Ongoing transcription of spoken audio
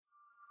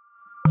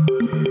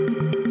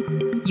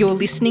You're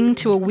listening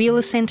to a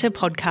Wheeler Centre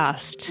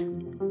podcast.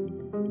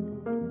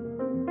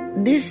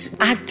 This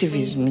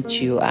activism which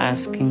you're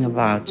asking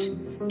about,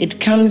 it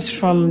comes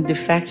from the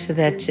fact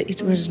that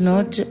it was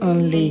not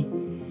only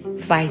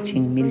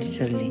fighting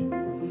militarily,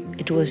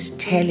 it was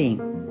telling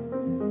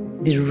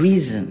the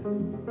reason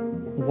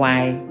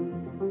why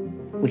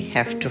we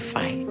have to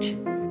fight.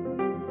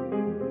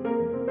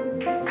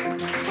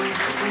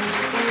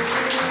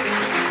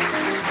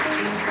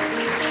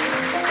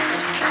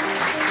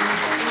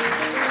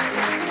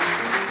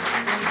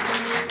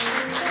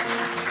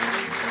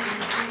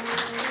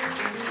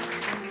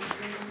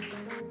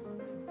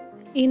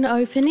 In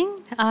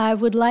opening, I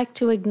would like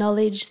to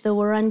acknowledge the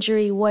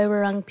Wurundjeri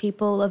Woiwurrung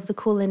people of the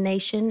Kulin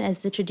Nation as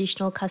the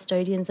traditional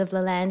custodians of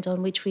the land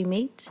on which we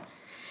meet.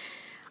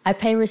 I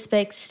pay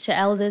respects to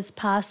elders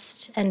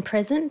past and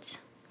present,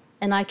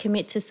 and I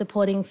commit to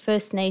supporting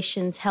First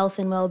Nations health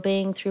and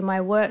well-being through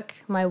my work,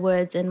 my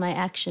words and my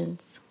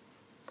actions.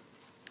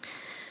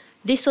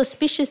 This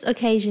auspicious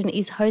occasion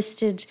is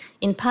hosted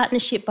in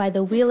partnership by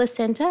the Wheeler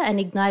Centre and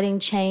Igniting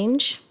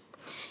Change.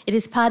 It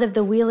is part of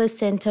the Wheeler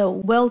Centre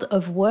World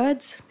of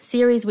Words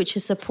series, which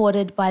is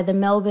supported by the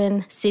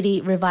Melbourne City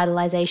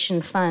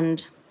Revitalisation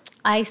Fund.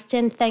 I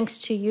extend thanks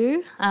to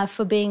you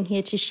for being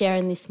here to share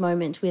in this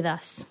moment with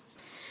us.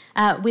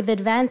 With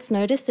advance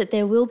notice that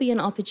there will be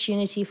an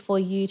opportunity for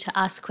you to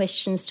ask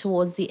questions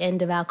towards the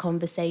end of our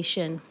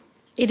conversation.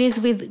 It is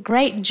with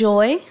great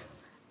joy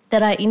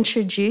that I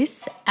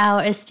introduce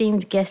our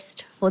esteemed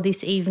guest for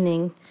this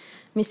evening,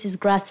 Mrs.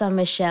 Graça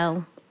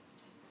Machel,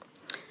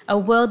 a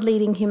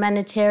world-leading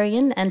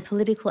humanitarian and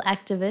political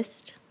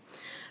activist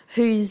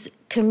whose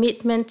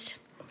commitment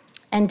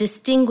and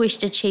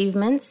distinguished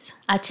achievements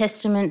are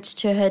testament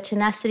to her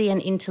tenacity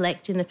and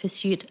intellect in the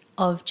pursuit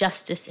of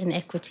justice and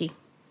equity.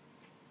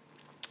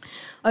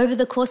 Over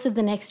the course of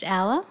the next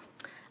hour,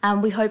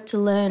 we hope to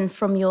learn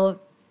from your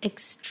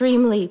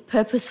extremely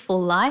purposeful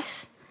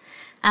life,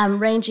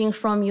 ranging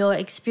from your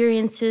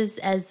experiences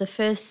as the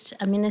First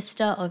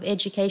Minister of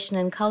Education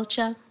and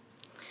Culture,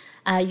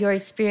 your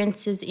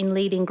experiences in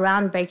leading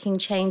groundbreaking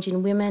change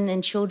in women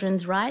and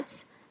children's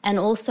rights, and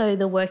also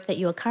the work that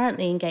you are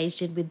currently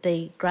engaged in with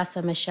the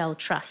Graça Machel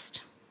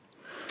Trust.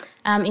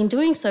 In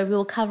doing so, we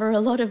will cover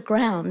a lot of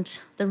ground,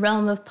 the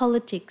realm of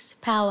politics,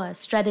 power,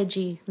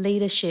 strategy,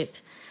 leadership,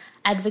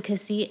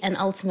 advocacy, and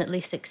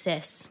ultimately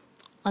success.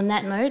 On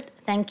that note,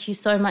 thank you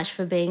so much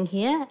for being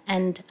here,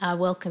 and I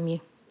welcome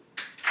you.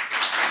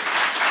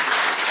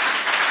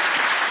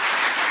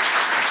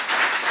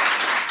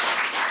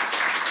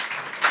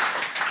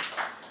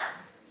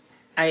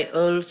 I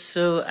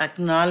also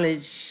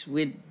acknowledge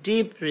with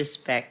deep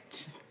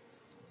respect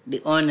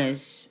the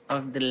owners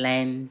of the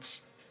land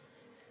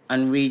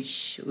on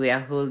which we are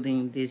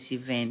holding this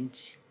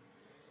event,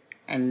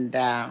 and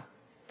I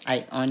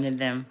honor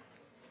them.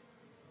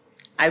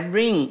 I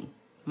bring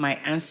my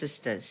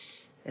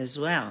ancestors as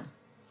well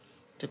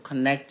to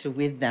connect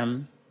with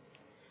them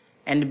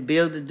and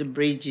build the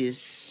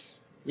bridges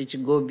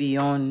which go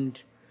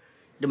beyond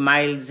the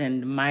miles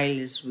and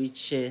miles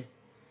which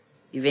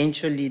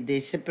eventually they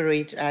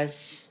separate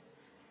us,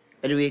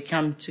 but we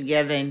come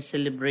together in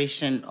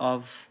celebration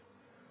of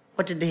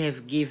what they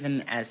have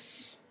given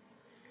us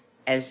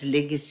as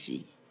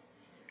legacy,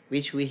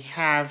 which we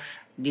have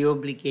the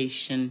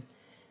obligation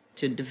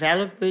to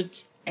develop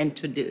it and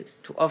to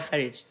offer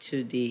it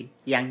to the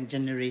young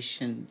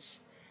generations.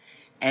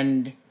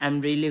 And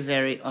I'm really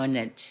very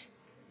honored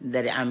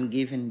that I'm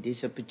given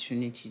this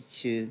opportunity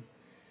to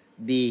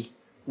be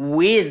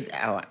with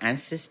our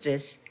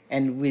ancestors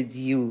and with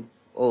you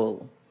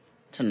all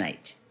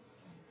tonight.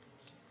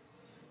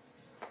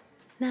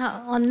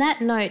 Now, on that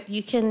note,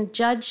 you can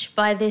judge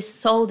by this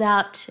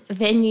sold-out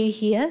venue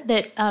here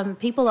that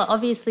people are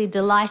obviously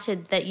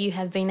delighted that you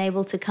have been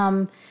able to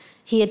come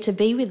here to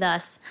be with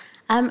us.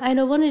 And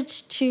I wanted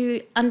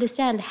to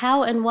understand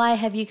how and why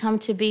have you come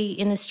to be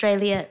in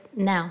Australia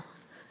now?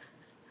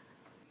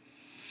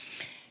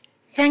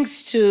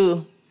 Thanks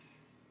to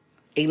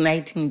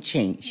Igniting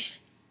Change,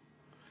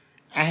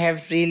 I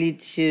have really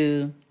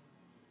to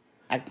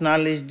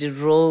acknowledge the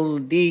role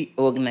the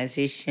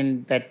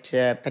organization, but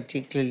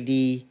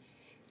particularly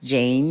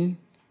Jane,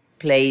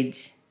 played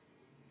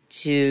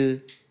to,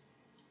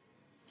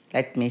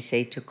 let me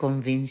say, to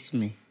convince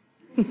me.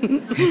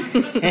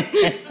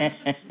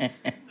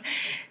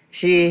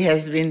 She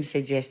has been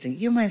suggesting,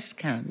 you must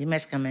come,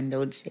 and I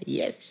would say,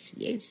 yes,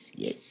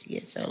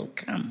 I'll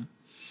come.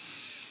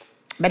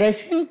 But I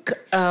think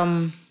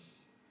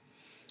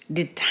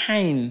the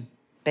time,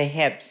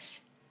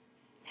 perhaps,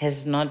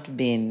 has not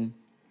been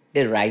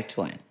the right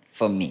one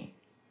for me.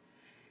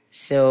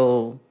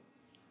 So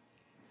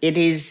it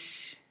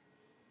is,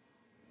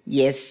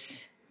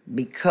 yes,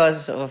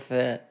 because of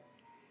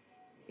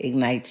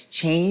Ignite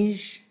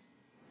Change,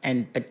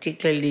 and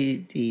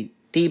particularly the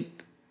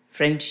deep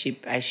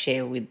friendship I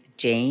share with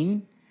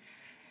Jane.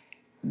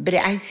 But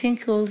I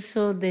think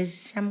also there's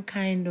some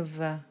kind of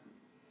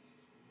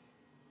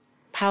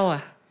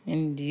power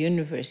in the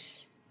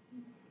universe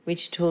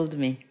which told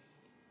me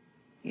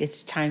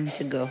it's time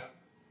to go.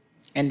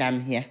 And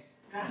I'm here.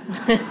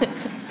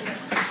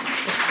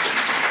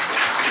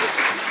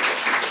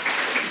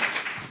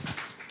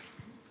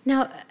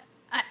 Now,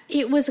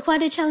 it was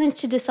quite a challenge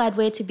to decide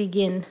where to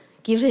begin,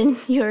 given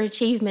your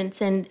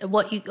achievements and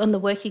on the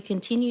work you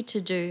continue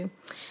to do.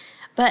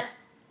 But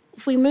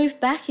if we move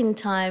back in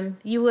time,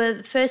 you were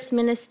the first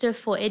Minister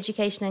for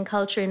Education and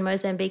Culture in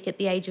Mozambique at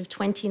the age of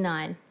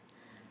 29,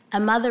 a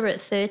mother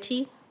at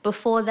 30,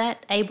 before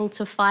that able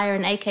to fire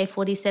an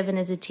AK-47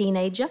 as a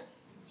teenager.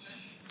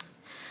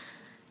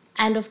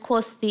 And of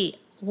course, the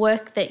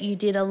work that you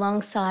did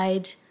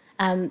alongside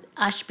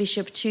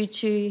Archbishop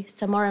Tutu,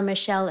 Samora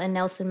Machel and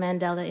Nelson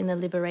Mandela in the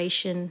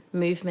liberation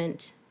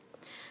movement.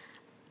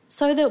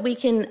 So that we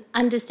can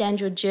understand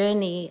your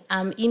journey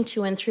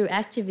into and through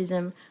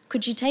activism,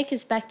 could you take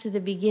us back to the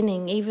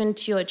beginning, even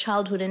to your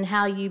childhood, and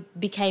how you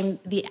became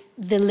the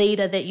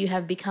leader that you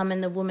have become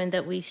and the woman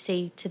that we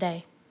see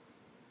today?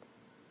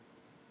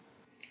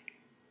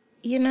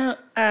 You know,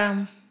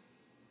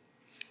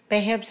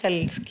 perhaps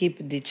I'll skip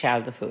the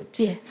childhood.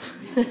 Yeah.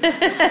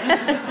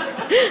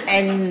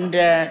 And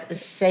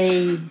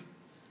say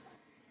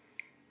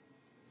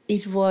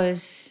it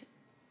was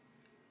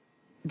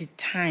the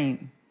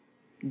time,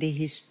 the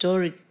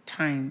historic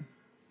time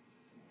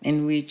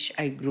in which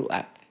I grew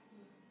up,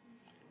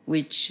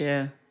 which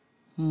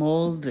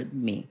molded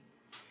me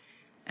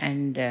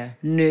and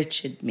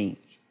nurtured me.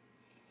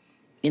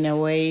 In a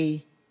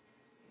way,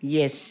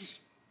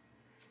 yes,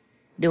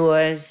 there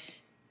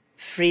was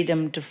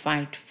freedom to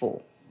fight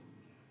for.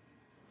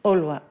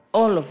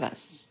 All of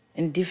us,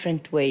 in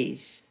different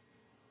ways,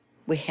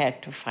 we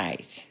had to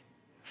fight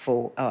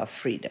for our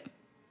freedom,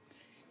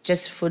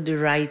 just for the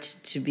right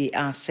to be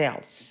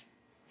ourselves,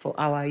 for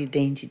our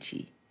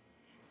identity,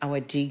 our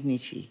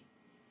dignity,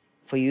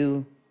 for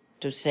you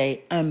to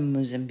say, I'm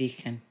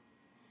Mozambican,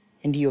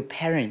 and your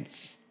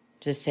parents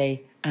to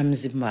say, I'm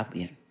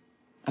Zimbabwean,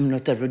 I'm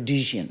not a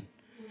Rhodesian,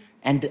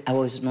 and I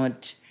was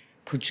not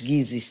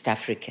Portuguese East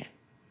Africa.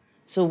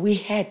 So we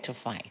had to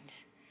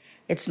fight.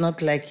 It's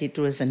not like it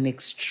was an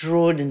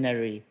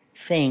extraordinary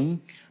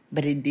thing,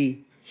 but the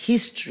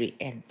history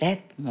at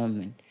that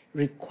moment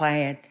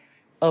required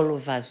all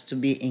of us to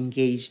be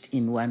engaged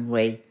in one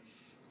way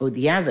or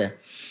the other.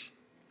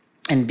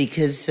 And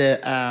because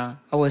I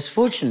was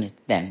fortunate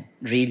then,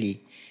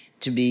 really,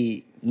 to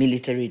be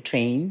military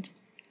trained,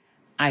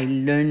 I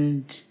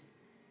learned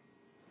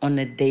on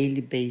a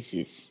daily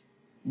basis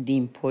the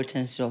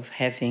importance of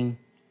having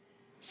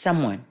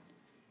someone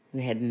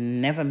we had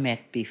never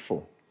met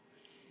before.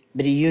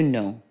 But you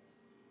know,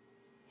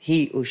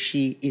 he or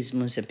she is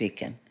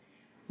Mozambican.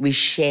 We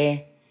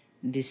share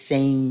the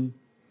same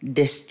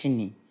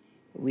destiny.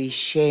 We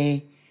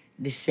share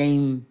the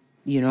same,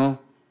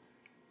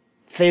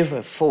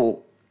 favor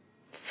for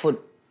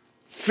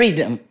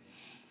freedom.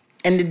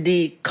 And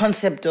the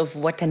concept of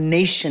what a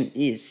nation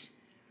is,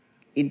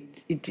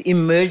 it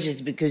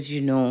emerges because,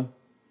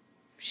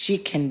 she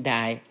can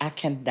die, I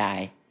can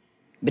die,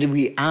 but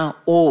we are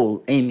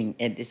all aiming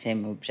at the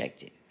same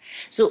objective.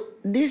 So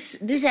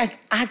this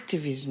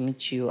activism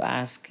that you're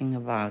asking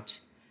about,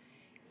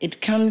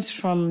 it comes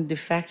from the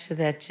fact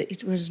that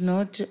it was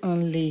not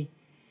only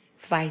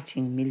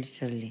fighting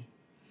militarily,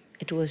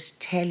 it was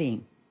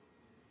telling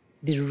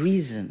the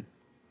reason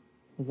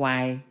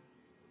why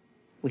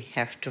we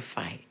have to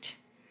fight.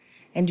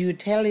 And you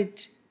tell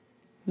it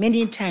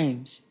many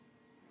times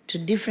to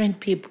different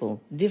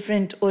people,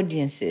 different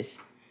audiences.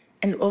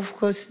 And of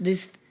course,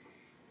 this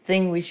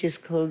thing which is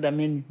called,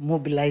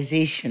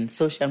 mobilization,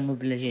 social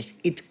mobilization,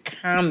 it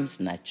comes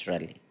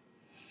naturally.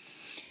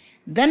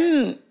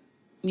 Then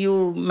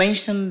you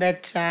mentioned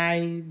that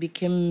I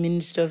became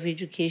Minister of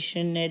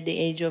Education at the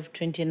age of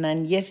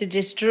 29. Yes, it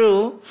is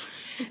true,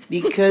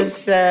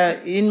 because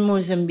in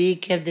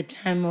Mozambique at the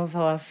time of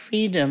our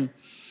freedom,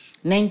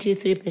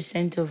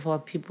 93% of our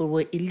people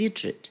were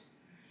illiterate.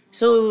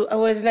 So I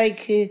was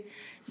like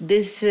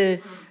this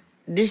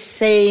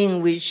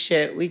saying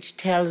which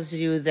tells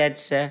you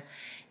that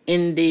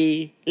in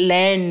the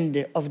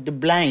land of the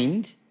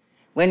blind,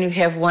 when you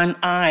have one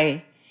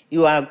eye,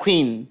 you are a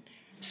queen.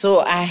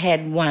 So I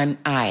had one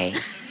eye.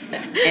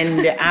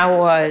 And I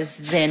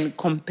was then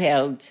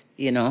compelled,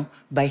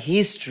 by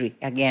history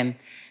again,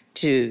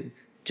 to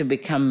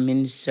become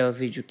Minister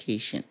of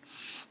Education.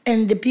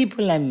 And the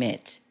people I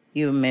met,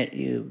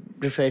 you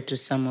referred to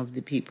some of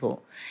the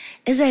people.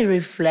 As I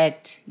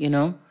reflect,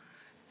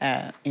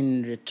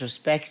 in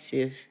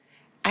retrospective,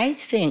 I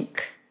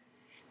think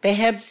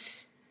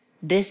perhaps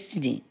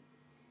destiny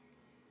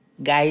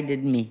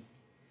guided me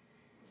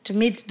to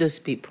meet those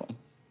people,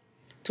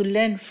 to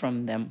learn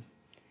from them,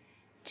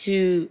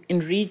 to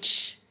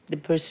enrich the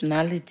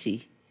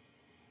personality,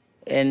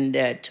 and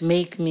to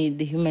make me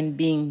the human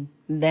being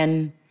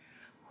then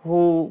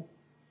who,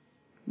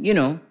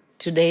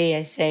 today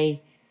I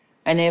say,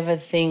 I never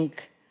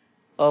think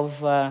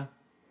of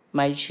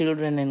my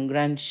children and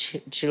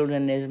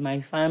grandchildren as my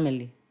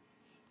family.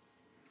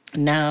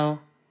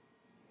 Now,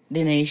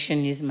 the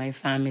nation is my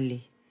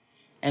family.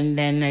 And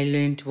then I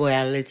learned,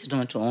 well, it's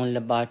not only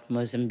about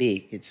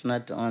Mozambique. It's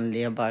not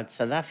only about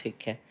South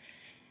Africa.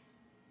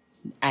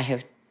 I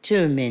have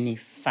too many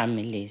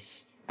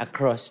families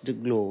across the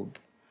globe.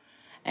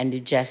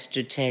 And just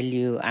to tell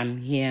you, I'm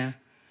here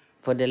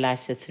for the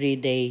last 3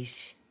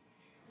 days.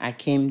 I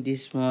came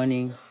this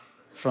morning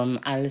from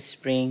Alice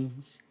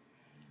Springs,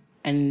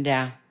 and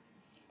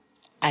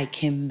I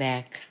came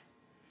back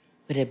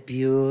with a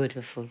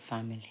beautiful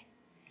family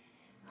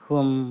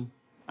whom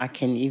I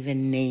can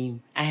even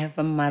name. I have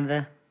a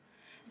mother,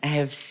 I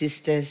have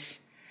sisters,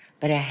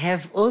 but I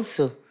have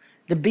also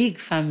the big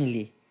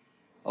family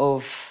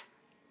of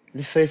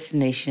the First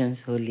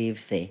Nations who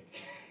live there.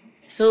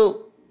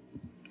 So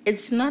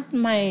it's not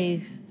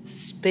my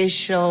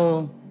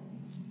special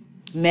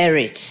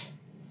merit.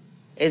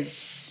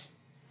 It's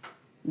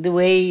the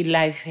way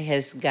life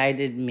has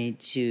guided me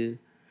to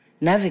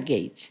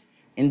navigate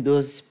in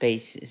those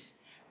spaces.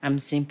 I'm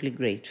simply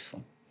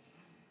grateful.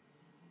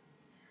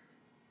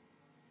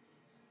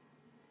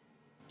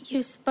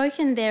 You've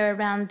spoken there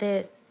around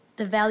the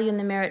value and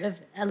the merit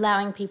of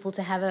allowing people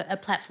to have a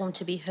platform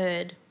to be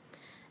heard.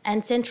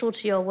 And central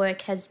to your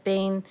work has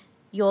been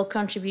your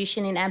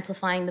contribution in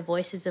amplifying the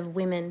voices of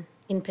women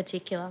in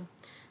particular.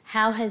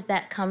 How has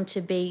that come to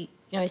be,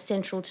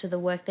 central to the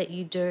work that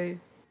you do?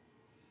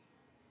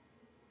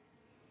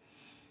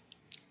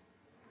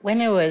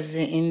 When I was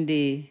in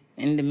the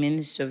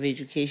Ministry of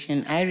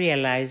Education, I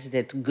realized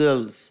that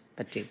girls,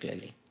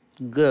 particularly,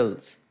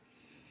 girls,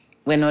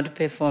 were not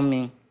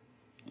performing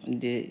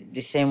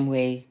the same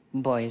way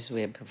boys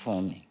were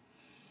performing.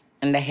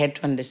 And I had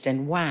to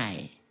understand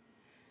why.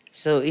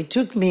 So it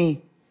took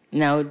me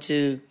now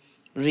to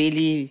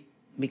really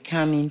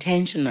become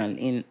intentional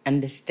in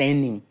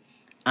understanding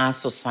our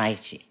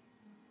society.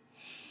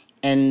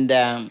 And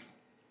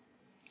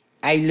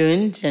I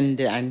learned, and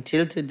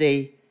until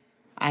today,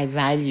 I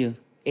value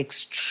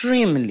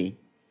extremely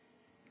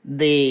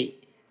the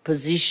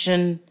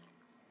position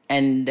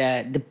and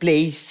the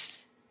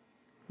place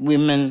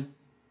women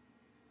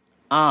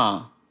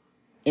are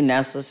in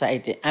our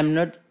society. I'm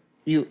not,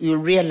 you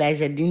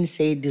realize I didn't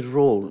say the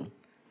role.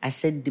 I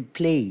said the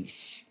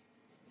place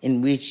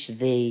in which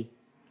they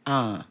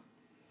are.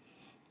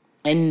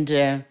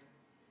 And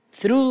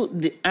through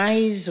the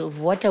eyes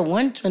of what I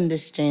want to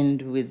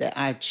understand with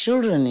our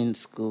children in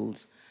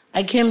schools,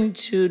 I came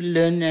to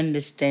learn and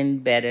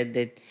understand better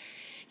that,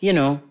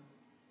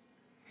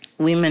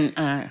 women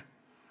are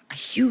a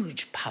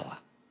huge power.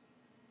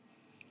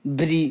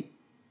 But you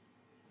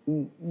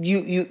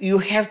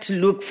have to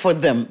look for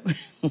them,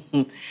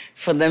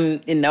 for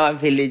them in our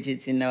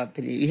villages, in our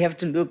village. You have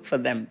to look for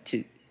them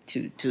to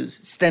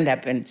stand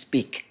up and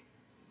speak,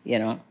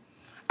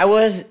 I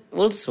was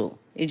also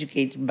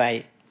educated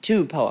by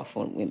two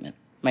powerful women,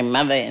 my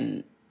mother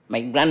and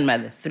my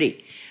grandmother,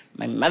 three.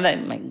 My mother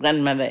and my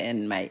grandmother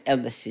and my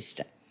elder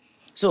sister.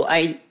 So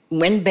I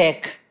went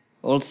back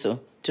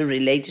also to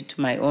relate it to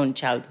my own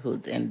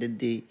childhood and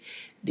the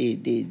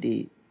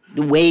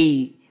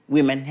way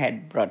women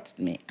had brought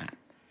me up.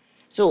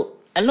 So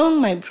along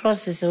my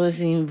process, I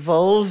was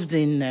involved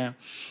in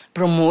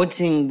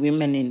promoting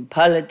women in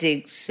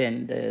politics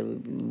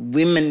and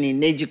women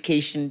in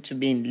education to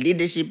be in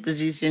leadership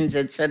positions,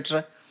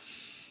 etc.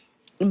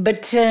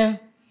 But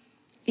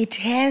it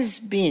has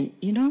been,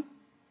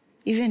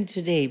 even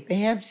today,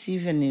 perhaps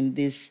even in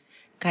this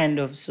kind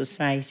of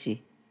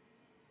society,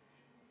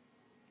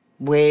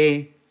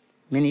 where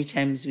many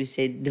times we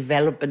say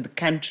developed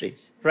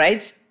countries,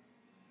 right?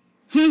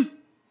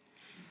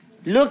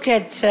 Look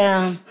at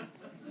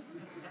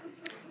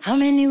how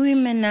many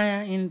women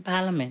are in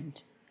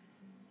parliament,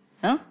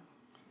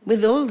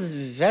 with all these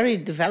very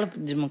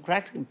developed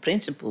democratic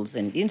principles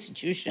and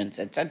institutions,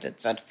 etc.,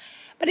 etc.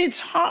 But it's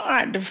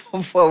hard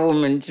for a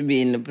woman to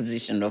be in a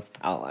position of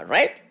power,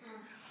 right?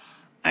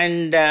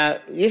 And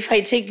if I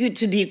take you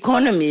to the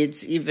economy,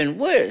 it's even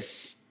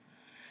worse.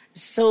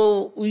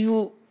 So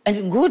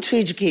and go to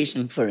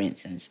education, for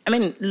instance. I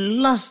mean,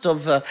 lots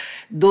of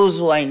those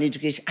who are in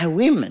education are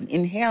women,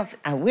 in health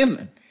are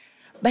women.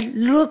 But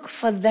look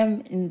for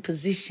them in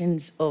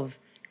positions of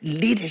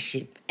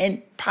leadership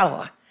and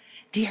power.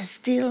 They are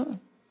still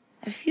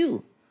a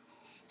few.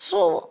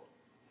 So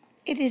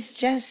it is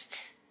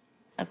just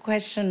a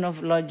question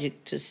of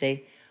logic to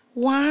say,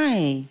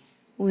 why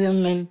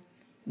women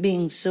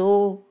being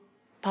so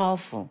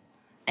powerful,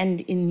 and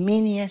in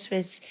many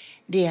aspects,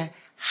 they are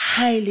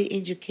highly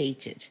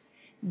educated.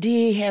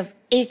 They have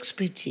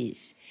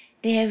expertise.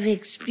 They have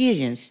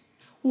experience.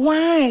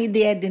 Why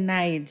they are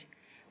denied,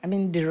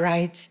 the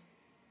right?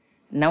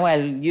 Now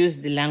I'll use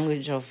the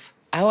language of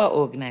our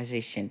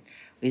organization.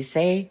 We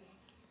say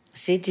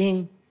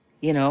sitting,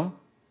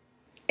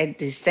 at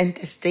the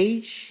center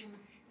stage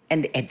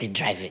and at the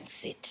driving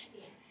seat.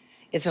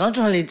 It's not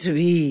only to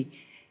be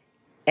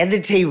at the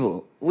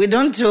table. We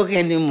don't talk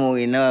anymore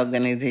in our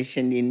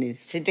organization in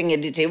sitting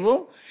at the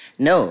table.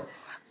 No.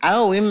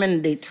 Our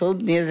women, they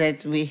told me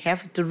that we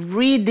have to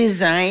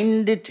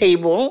redesign the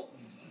table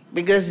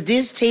because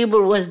this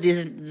table was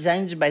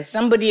designed by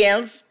somebody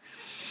else,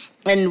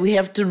 and we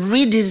have to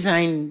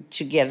redesign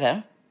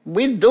together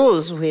with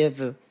those who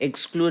have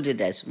excluded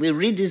us. We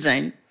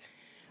redesign,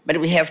 but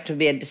we have to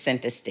be at the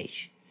center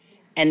stage.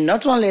 And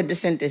not only at the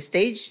center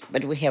stage,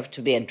 but we have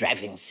to be a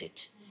driving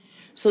seat.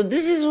 So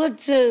this is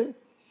what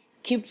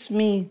keeps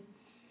me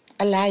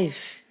alive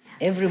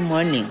every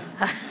morning.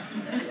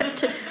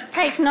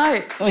 Take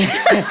note.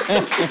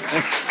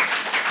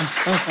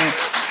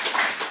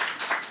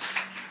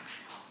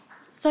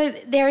 So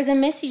there is a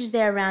message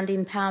there around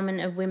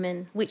empowerment of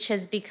women, which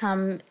has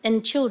become,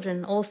 and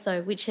children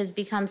also, which has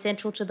become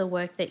central to the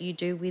work that you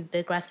do with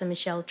the Graça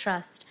Machel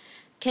Trust.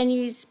 Can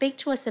you speak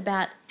to us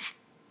about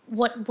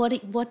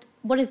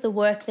what is the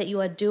work that you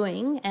are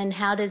doing, and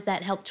how does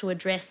that help to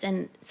address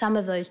and some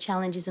of those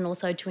challenges, and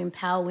also to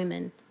empower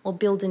women or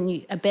build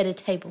a better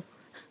table?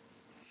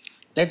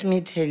 Let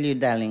me tell you,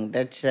 darling,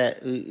 that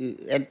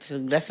at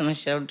Graça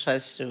Machel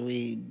Trust,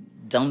 we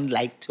don't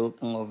like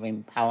talking of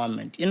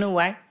empowerment. You know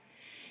why?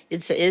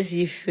 It's as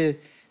if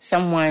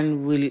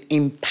someone will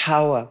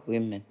empower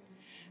women.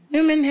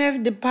 Women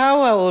have the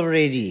power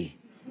already.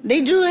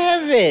 They do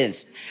have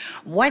it.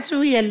 What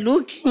we are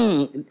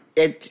looking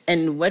at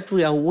and what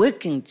we are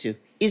working to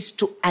is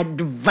to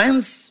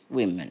advance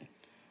women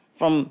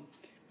from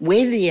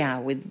where they are,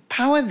 with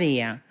power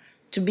they are,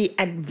 to be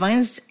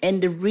advanced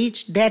and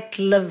reach that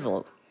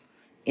level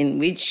in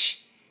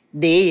which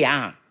they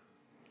are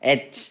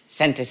at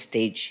center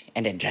stage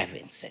and a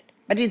driving seat.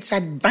 But it's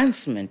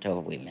advancement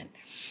of women.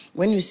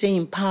 When you say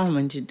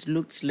empowerment, it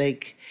looks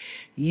like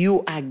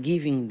you are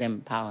giving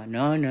them power.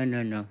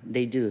 No.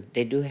 They do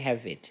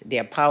have it. They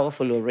are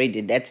powerful already.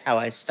 That's how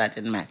I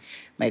started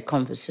my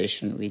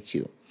conversation with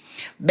you.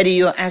 But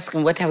you're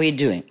asking, what are we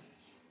doing?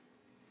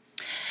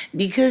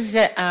 Because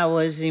I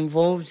was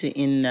involved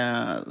in,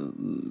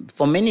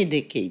 for many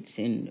decades,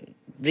 in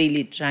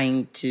really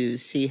trying to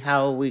see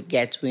how we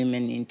get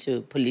women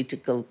into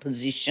political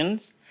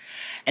positions.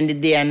 And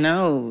there are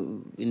now,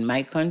 in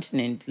my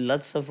continent,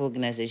 lots of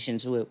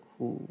organizations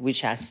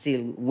which are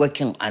still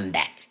working on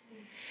that.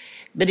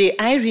 But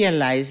I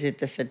realized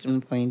at a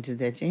certain point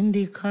that in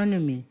the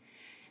economy,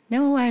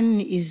 no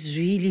one is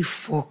really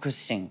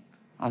focusing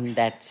on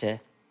that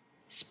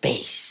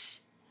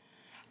space.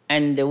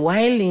 And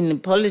while in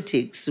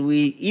politics,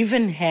 we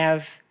even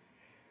have,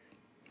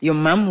 your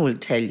mom will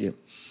tell you,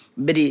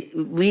 but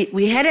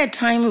we had a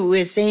time we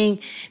were saying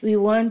we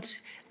want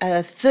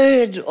a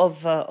third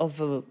of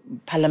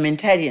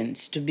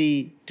parliamentarians to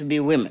be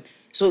women.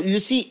 So you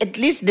see, at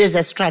least there's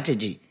a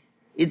strategy.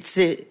 It's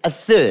a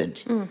third.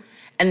 Mm.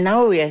 And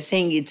now we are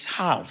saying it's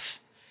half.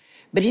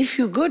 But if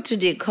you go to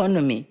the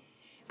economy,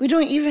 we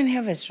don't even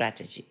have a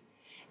strategy.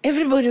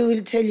 Everybody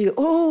will tell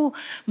you,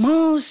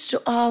 most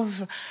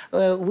of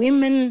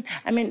women,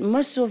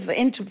 most of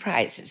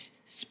enterprises,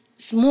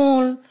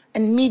 small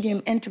and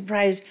medium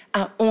enterprise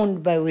are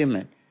owned by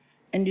women.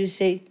 And you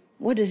say,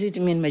 what does it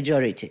mean,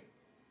 majority?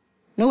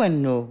 No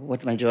one knows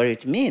what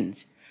majority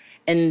means.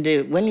 And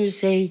when you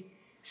say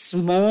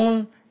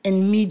small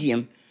and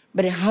medium,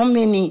 but how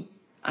many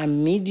are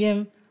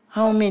medium,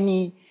 how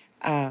many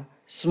are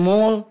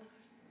small?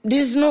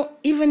 There's no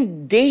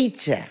even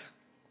data.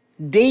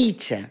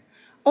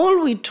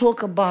 All we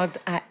talk about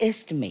are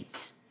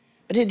estimates,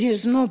 but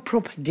there's no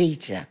proper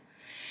data.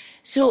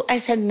 So I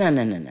said, no.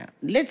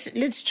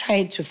 Let's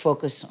try to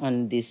focus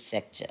on this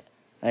sector,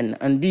 and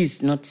on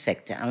this, not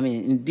sector,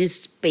 in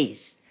this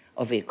space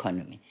of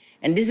economy.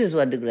 And this is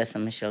what the Graça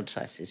Machel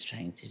Trust is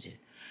trying to do.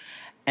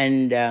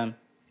 And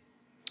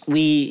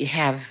we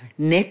have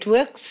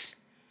networks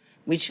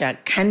which are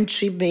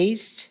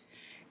country-based,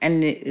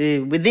 and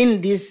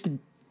within these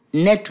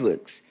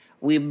networks,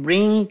 we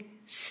bring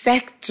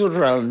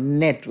sectoral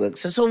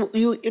networks. So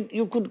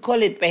you could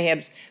call it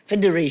perhaps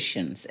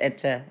federations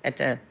at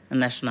a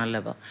national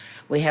level.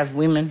 We have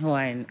women who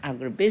are in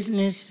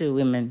agribusiness,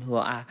 women who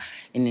are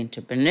in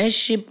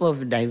entrepreneurship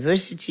of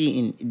diversity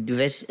in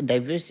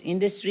diverse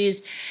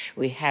industries.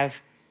 We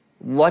have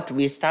what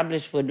we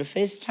established for the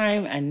first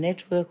time, a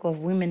network of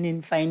women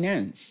in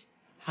finance.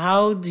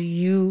 How do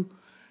you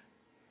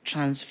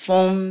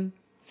transform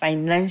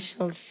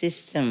financial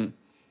system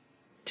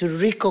to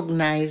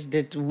recognize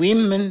that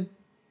women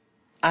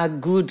are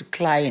good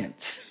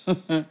clients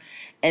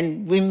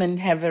and women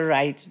have a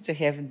right to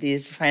have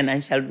these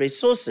financial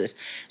resources?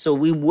 So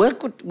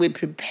we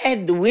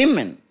prepare the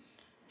women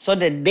so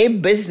that their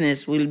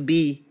business will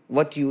be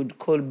what you would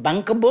call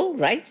bankable,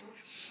 right?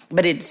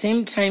 But at the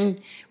same time,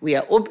 we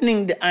are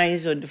opening the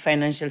eyes of the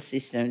financial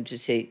system to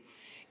say,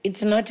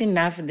 it's not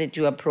enough that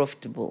you are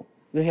profitable.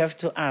 You have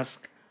to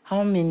ask,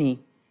 how many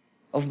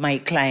of my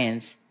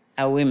clients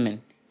are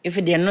women? If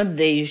they are not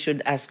there, you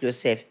should ask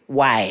yourself,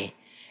 why?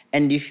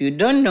 And if you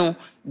don't know,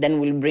 then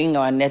we'll bring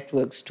our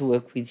networks to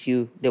work with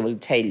you. They will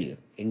tell you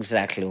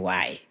exactly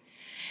why.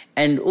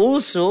 And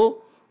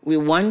also, we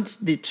want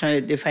the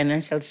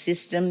financial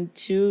system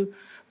to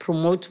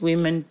promote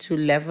women to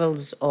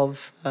levels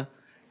of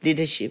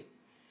leadership.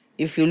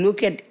 If you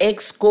look at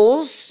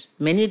ExCos,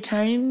 many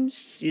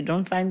times you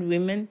don't find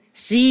women.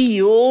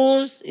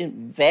 CEOs,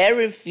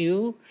 very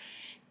few.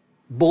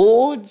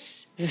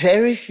 Boards,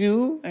 very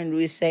few. And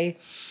we say,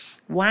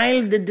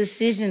 while the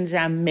decisions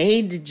are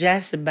made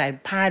just by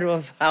part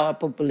of our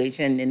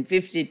population and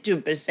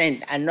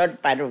 52% are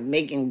not part of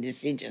making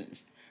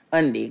decisions,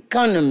 on the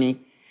economy,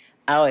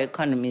 our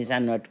economies are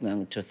not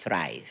going to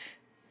thrive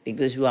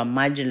because we are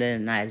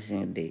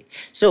marginalizing the...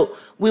 So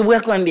we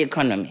work on the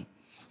economy.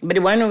 But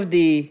one of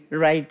the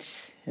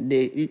rights,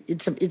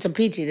 it's a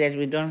pity that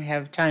we don't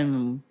have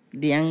time.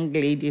 The young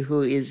lady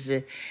who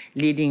is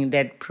leading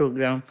that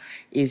program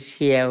is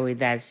here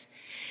with us.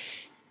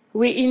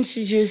 We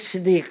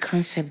introduced the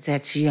concept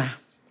that,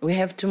 we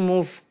have to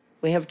move.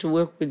 We have to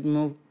work with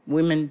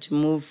women to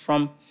move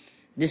from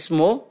the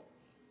small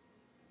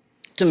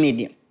to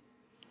medium,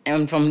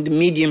 and from the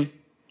medium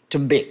to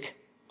big,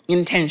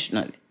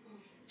 intentionally.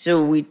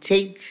 So we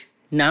take,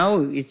 now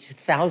it's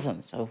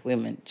thousands of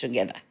women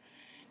together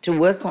to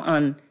work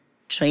on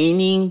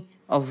training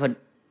of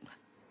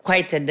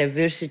quite a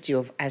diversity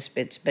of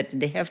aspects, but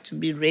they have to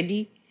be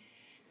ready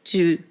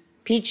to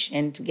pitch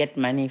and to get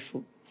money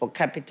for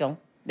capital.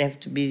 They have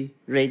to be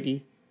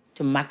ready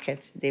to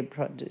market their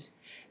produce.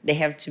 They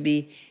have to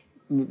be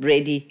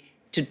ready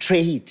to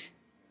trade.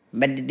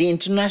 But the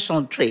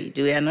international trade,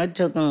 we are not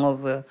talking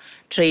of a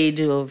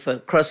trade of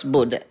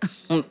cross-border.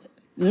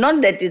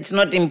 Not that it's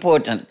not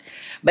important,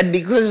 but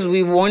because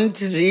we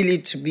want really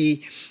to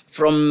be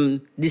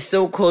from the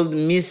so-called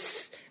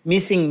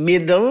missing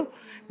middle,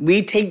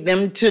 we take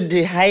them to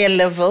the higher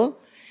level.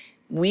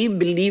 We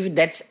believe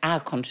that's our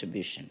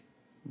contribution.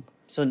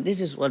 So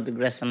this is what the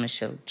Graça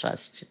Machel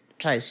Trust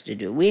tries to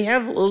do. We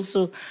have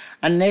also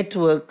a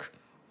network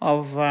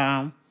of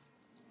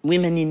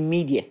women in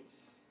media,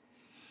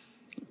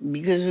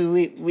 because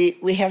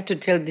we have to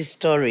tell this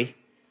story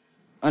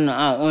on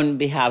our own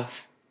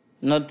behalf.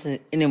 Not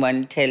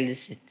anyone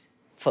tells it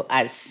for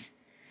us.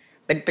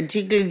 But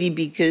particularly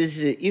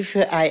because if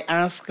I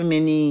ask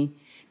many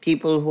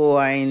people who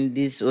are in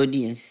this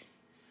audience,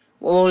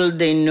 all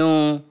they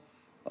know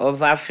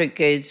of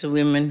Africa, it's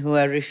women who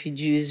are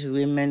refugees,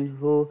 women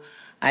who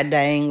are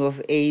dying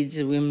of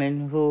AIDS,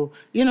 women who,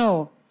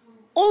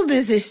 all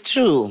this is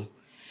true.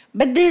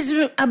 But there's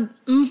a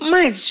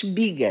much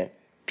bigger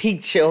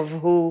picture of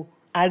who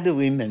are the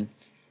women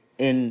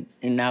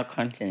in our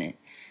continent.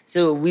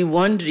 So we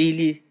want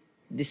really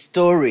the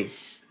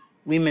stories,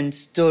 women's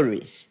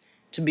stories,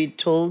 to be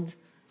told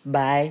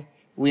by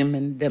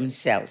women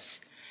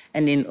themselves.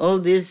 And in all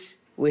this,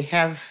 we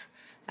have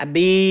a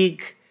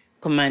big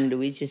command,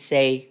 which is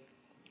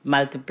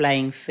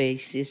multiplying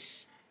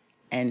faces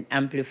and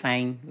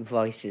amplifying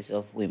voices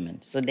of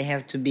women. So they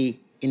have to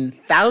be in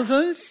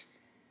thousands,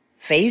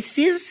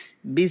 faces,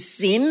 be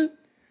seen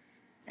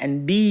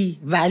and be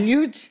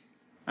valued.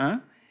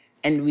 And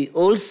we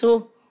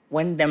also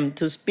want them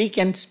to speak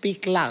and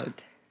speak loud,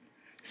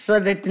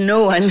 so that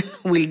no one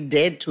will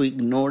dare to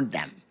ignore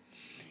them.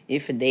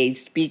 If they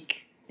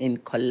speak in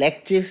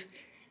collective,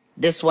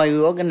 that's why we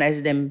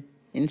organize them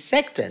in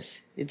sectors.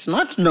 It's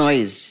not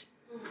noise.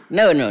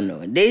 No.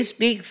 They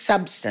speak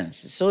substance.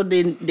 So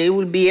they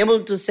will be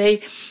able to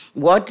say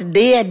what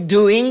they are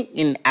doing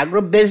in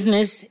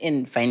agribusiness,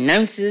 in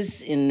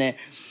finances, in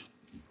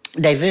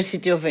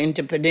diversity of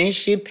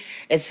entrepreneurship,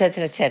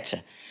 etc.,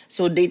 etc.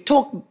 So they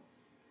talk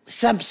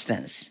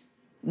substance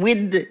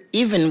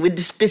even with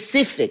the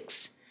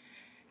specifics.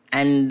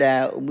 And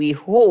we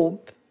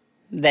hope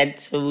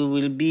that we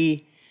will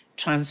be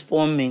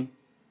transforming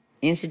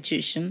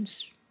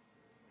institutions,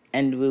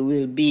 and we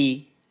will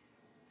be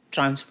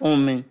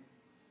transforming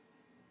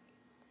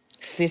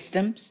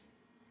systems,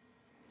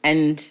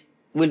 and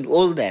with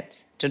all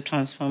that, to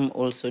transform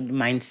also the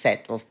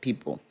mindset of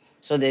people,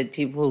 so that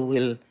people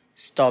will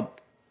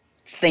stop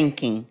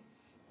thinking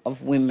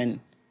of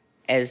women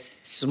as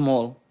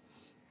small,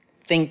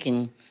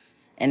 thinking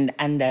and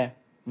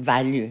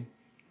undervalue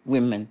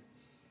women.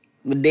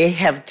 They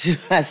have to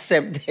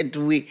accept that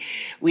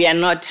we are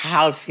not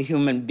half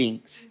human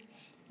beings.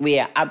 We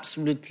are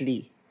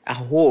absolutely a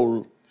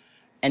whole,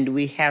 and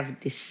we have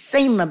the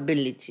same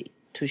ability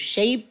to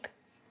shape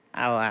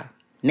our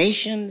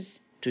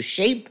nations, to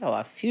shape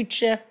our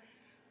future,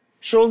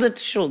 shoulder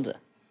to shoulder.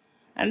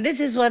 And this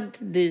is what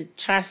the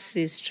Trust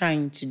is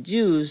trying to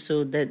do,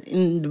 so that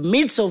in the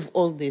midst of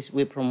all this,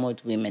 we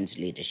promote women's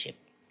leadership.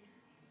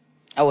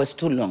 I was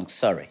too long,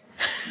 sorry.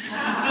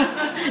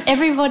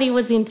 Everybody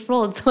was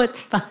enthralled, so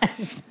it's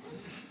fine.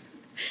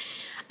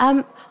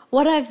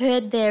 What I've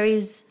heard there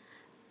is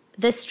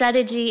the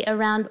strategy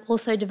around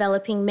also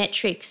developing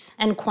metrics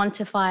and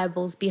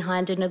quantifiables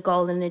behind a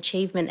goal and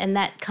achievement, and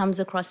that comes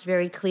across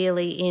very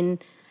clearly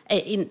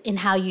in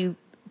how you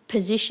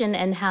position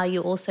and how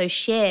you also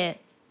share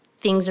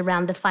things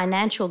around the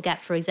financial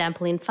gap, for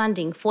example, in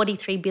funding,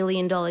 $43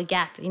 billion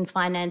gap in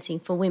financing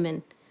for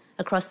women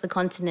across the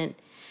continent.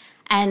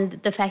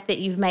 And the fact that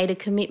you've made a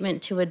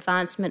commitment to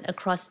advancement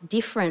across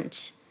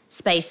different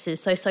spaces,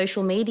 so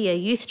social media,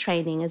 youth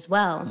training as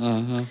well.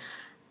 Mm-hmm.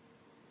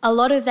 A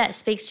lot of that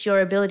speaks to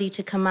your ability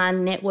to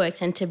command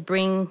networks and to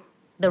bring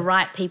the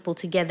right people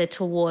together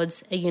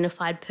towards a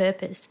unified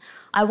purpose.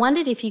 I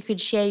wondered if you could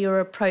share your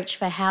approach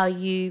for how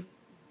you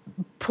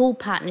pull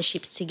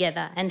partnerships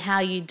together and how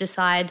you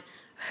decide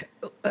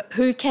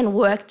who can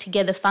work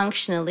together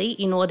functionally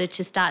in order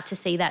to start to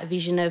see that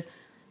vision of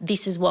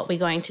this is what we're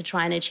going to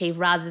try and achieve,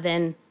 rather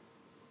than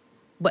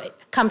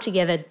come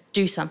together,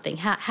 do something?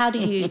 How do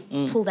you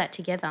pull that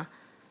together?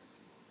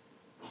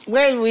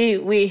 Well,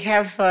 we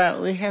have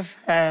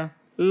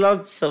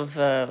lots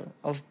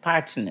of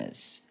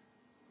partners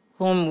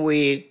whom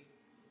we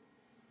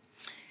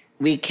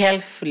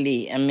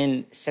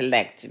carefully,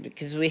 select,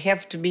 because we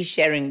have to be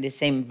sharing the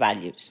same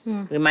values.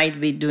 We might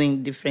be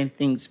doing different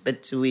things,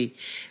 but we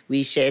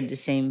share the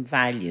same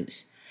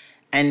values.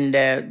 And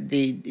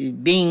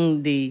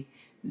the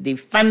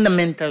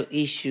fundamental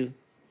issue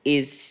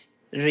is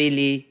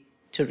really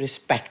to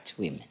respect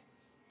women.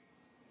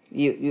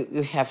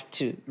 You have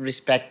to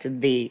respect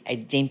their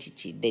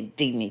identity, their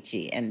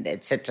dignity, and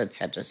et cetera, et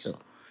cetera. So,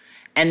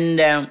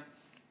 and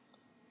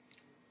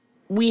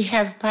we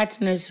have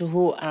partners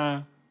who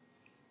are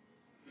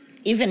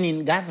even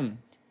in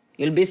government.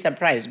 You'll be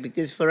surprised,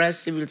 because for us,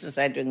 civil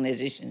society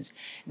organizations,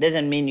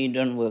 doesn't mean you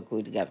don't work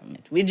with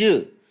government. We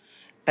do,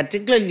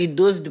 particularly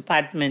those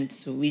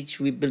departments which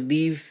we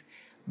believe,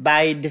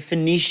 by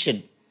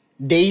definition,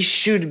 they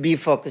should be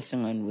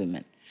focusing on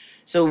women.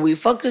 So we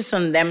focus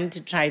on them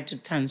to try to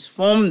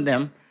transform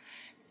them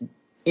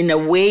in a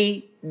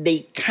way they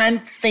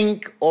can't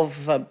think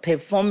of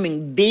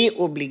performing their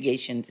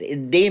obligations,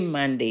 their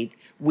mandate,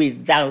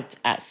 without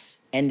us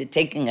and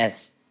taking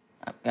us,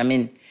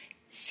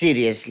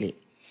 seriously.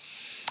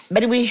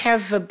 But we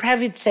have a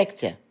private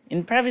sector.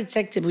 In private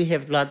sector, we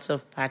have lots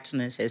of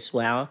partners as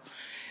well.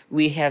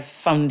 We have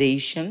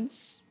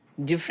foundations,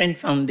 different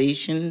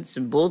foundations,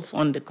 both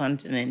on the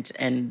continent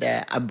and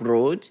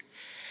abroad.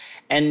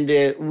 And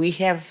we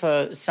have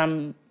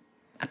some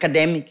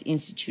academic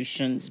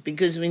institutions,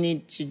 because we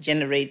need to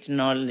generate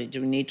knowledge.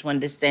 We need to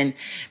understand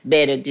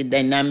better the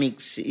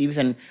dynamics,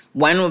 even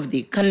one of the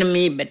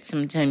economy, but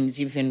sometimes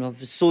even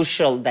of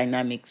social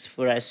dynamics,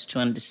 for us to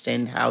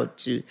understand how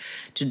to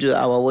do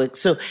our work.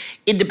 So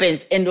it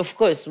depends. And of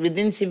course,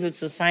 within civil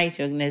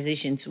society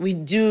organizations, we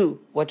do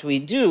what we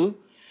do,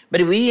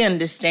 but we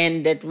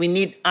understand that we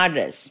need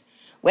others.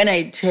 When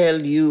I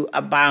tell you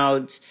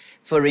about,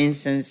 for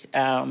instance,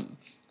 a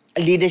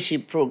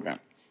leadership program,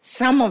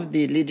 some of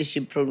the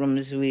leadership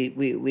programs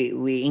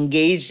we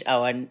engage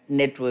our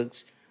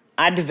networks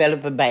are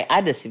developed by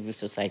other civil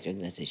society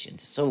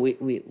organizations. So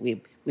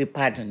we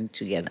partner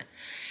together.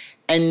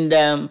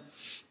 And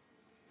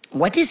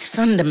what is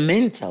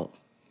fundamental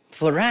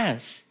for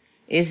us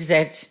is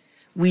that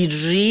we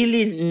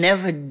really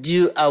never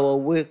do our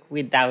work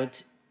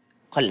without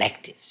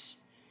collectives,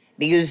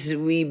 because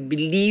we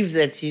believe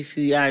that if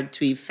you are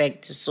to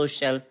effect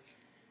social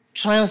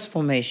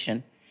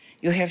transformation,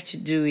 you have to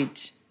do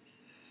it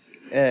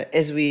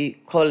as we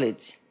call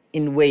it,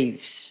 in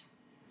waves.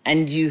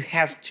 And you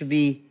have to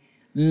be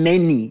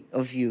many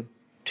of you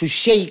to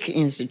shake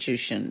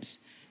institutions,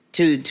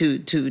 to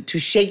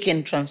shake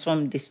and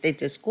transform the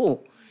status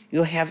quo.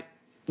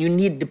 You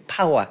need the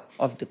power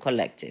of the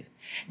collective.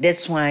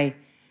 That's why,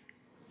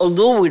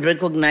 although we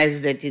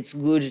recognize that it's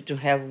good to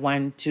have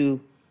 1-2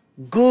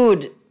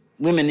 good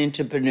women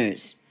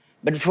entrepreneurs,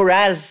 but for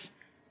us,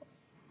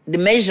 the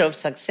measure of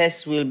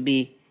success will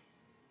be,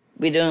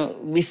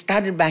 we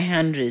started by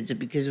hundreds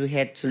because we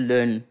had to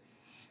learn,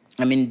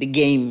 the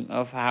game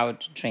of how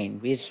to train.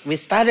 We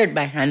started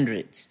by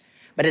hundreds,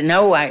 but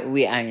now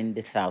we are in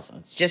the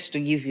thousands. Just to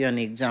give you an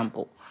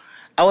example,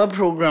 our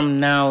program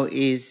now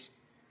is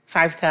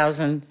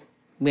 5,000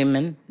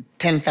 women,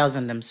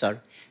 10,000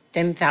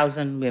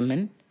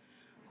 women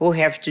who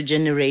have to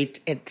generate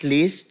at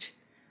least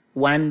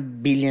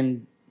 $1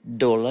 billion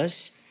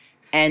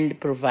and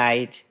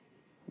provide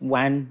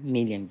 1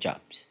 million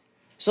jobs.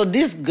 So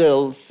these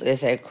girls,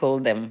 as I call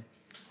them,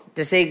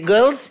 they say,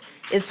 girls,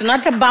 it's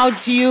not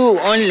about you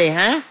only,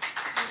 huh?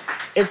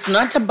 It's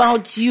not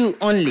about you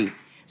only.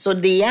 So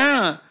they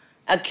are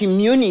a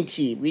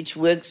community which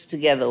works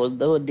together,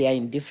 although they are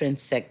in different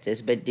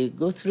sectors, but they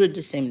go through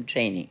the same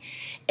training.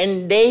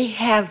 And they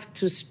have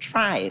to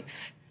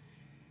strive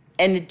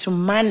and to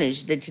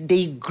manage that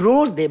they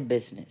grow their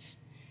business.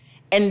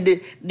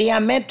 And there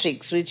are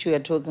metrics which we are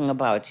talking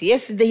about.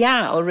 Yes, they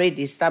are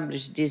already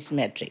established, these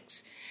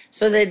metrics,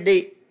 so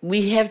that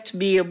we have to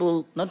be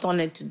able not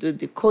only to do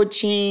the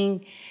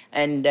coaching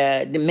and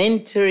the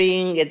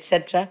mentoring,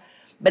 etc.,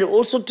 but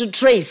also to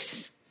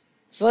trace,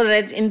 so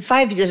that in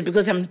 5 years,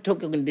 because I'm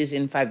talking this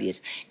in 5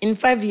 years, in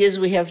 5 years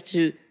we have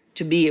to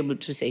be able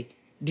to say,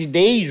 did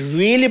they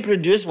really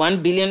produce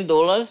 $1 billion?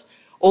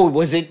 Or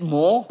was it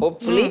more,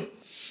 hopefully?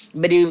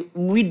 But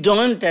we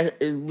don't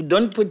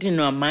put in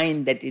our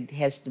mind that it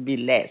has to be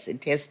less.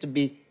 It has to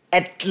be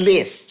at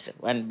least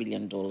 $1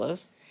 billion.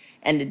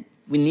 And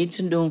we need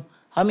to know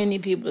how many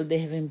people they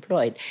have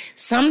employed.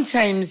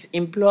 Sometimes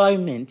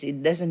employment,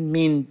 it doesn't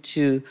mean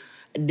to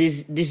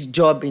this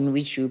job in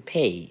which you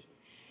pay.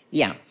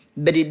 Yeah,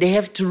 but they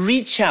have to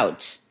reach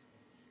out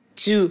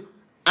to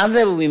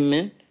other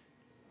women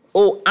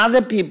or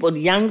other people,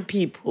 young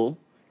people,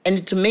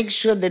 and to make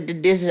sure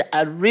that there's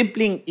a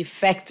rippling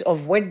effect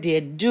of what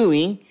they're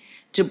doing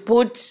to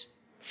put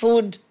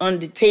food on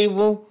the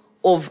table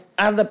of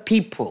other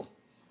people.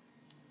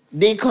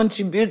 They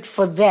contribute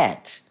for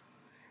that.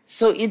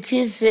 So it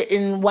is,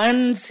 in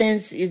one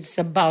sense, it's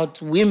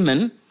about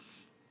women,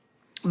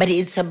 But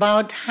it's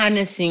about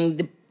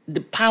harnessing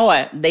the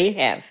power they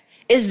have,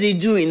 as they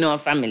do in our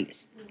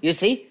families. You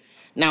see?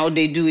 Now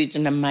they do it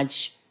in a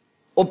much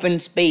open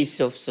space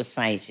of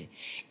society.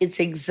 It's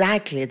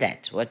exactly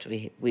that, what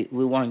we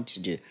want to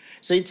do.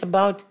 So it's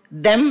about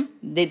them,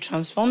 they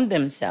transform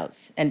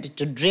themselves, and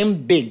to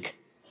dream big.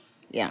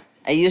 Yeah.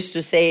 I used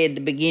to say at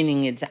the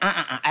beginning, it's,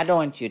 I don't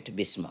want you to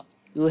be small.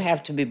 You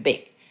have to be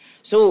big.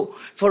 So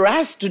for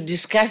us to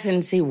discuss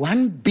and say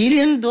 $1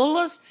 billion,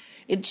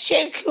 it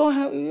shakes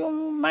your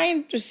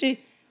mind to say,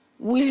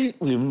 will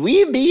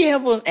we be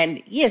able?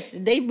 And yes,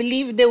 they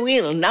believe they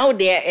will. Now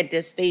they are at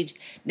a stage,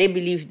 they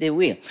believe they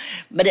will.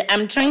 But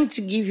I'm trying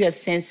to give you a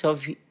sense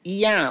of,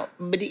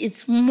 but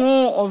it's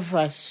more of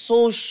a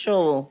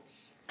social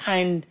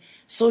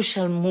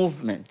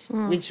movement,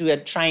 which we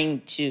are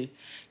trying to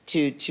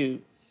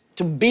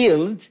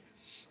build,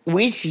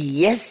 which,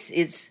 yes,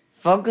 it's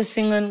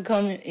focusing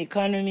on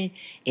economy,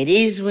 it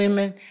is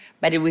women,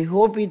 but we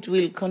hope it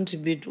will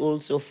contribute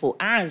also for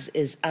us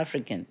as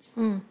Africans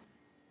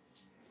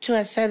to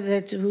accept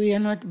that we are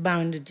not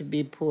bound to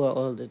be poor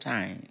all the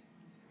time.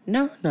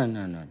 No.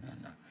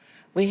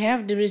 We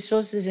have the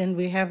resources and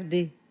we have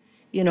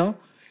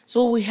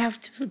so we have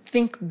to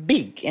think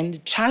big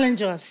and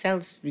challenge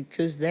ourselves,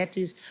 because that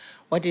is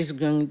what is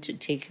going to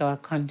take our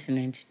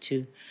continent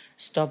to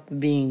stop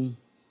being...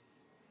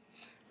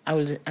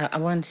 I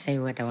won't say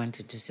what I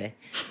wanted to say.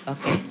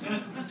 Okay.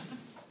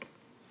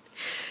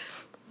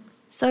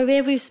 So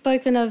where we've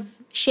spoken of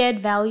shared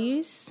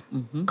values,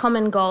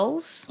 common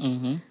goals,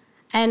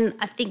 and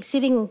I think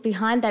sitting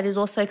behind that is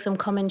also some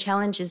common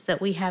challenges that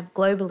we have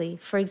globally.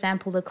 For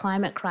example, the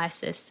climate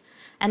crisis.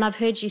 And I've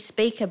heard you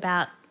speak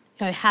about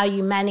how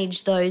you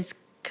manage those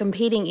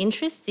competing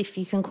interests, if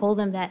you can call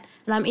them that.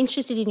 And I'm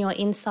interested in your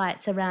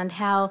insights around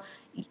how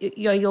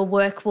your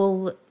work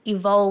will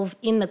evolve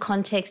in the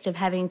context of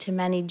having to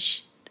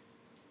manage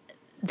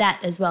that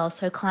as well.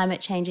 So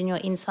climate change, and your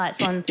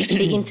insights on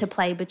the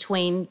interplay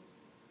between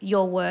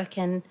your work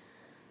and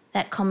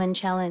that common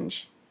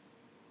challenge.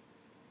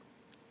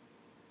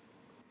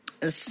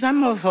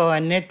 Some of our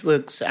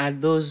networks are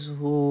those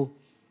who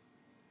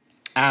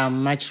are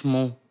much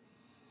more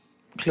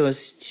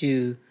close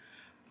to,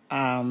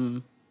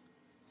 in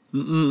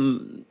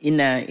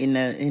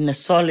a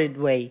solid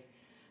way,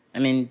 I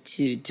mean,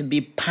 to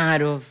be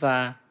part of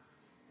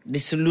the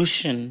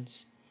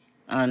solutions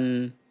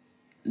on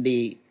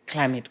the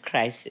climate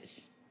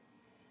crisis.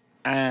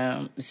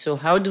 So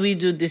how do we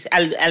do this?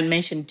 I'll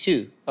mention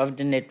two of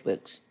the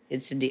networks.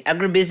 It's the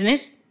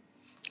agribusiness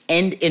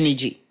and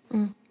energy.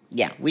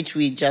 Which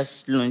we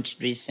just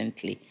launched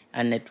recently,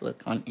 a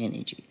network on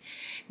energy.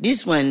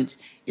 This one,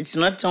 it's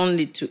not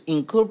only to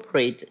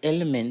incorporate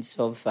elements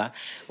of,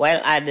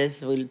 while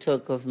others will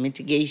talk of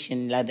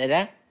mitigation,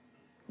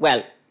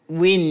 well,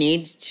 we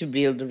need to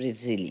build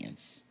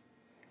resilience.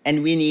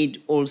 And we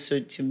need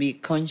also to be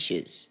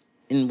conscious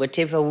in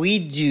whatever we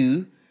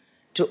do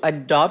to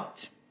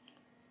adopt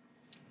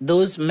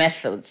those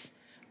methods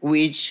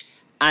which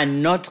are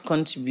not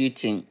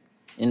contributing,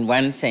 in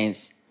one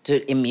sense,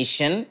 to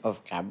emission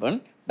of carbon,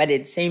 but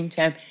at the same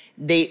time,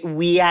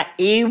 we are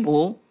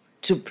able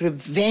to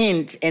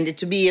prevent and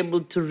to be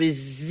able to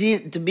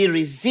be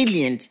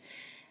resilient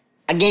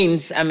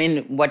against,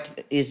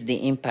 what is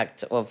the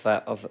impact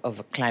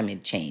of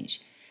climate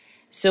change.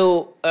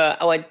 So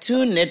our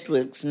two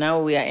networks now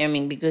we are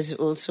aiming, because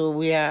also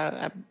we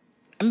are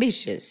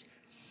ambitious.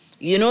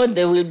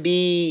 There will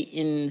be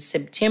in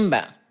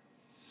September,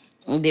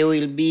 there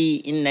will be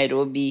in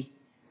Nairobi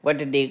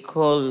what they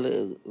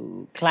call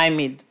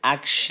Climate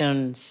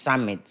Action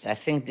Summit. I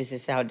think this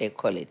is how they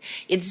call it.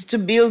 It's to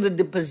build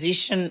the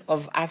position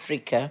of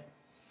Africa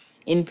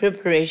in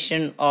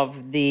preparation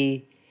of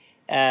the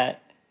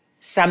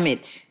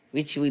summit,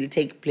 which will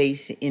take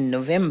place in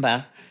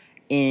November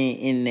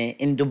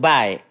in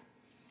Dubai.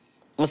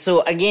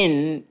 So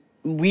again,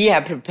 we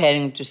are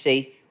preparing to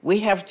say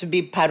we have to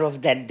be part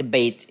of that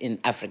debate in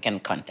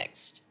African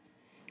context,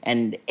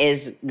 and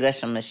as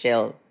Graça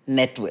Machel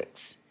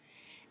networks.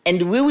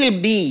 And we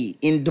will be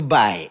in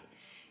Dubai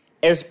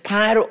as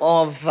part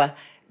of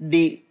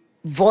the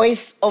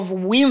voice of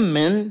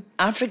women,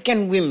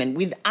 African women,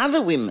 with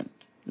other women,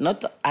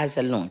 not us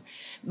alone.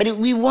 But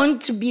we want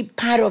to be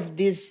part of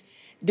these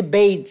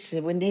debates.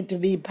 We need to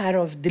be part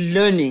of the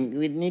learning.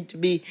 We need to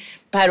be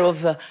part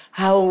of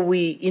how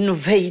we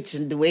innovate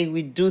and the way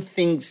we do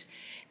things.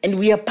 And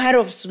we are part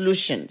of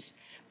solutions.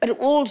 But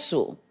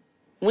also,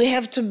 we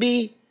have to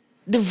be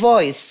the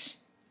voice,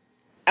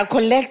 a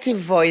collective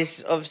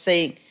voice of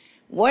saying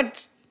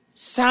what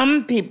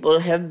some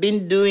people have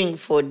been doing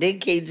for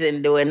decades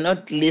and they were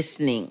not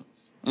listening.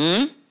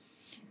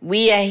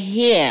 We are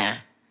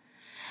here.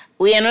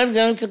 We are not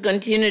going to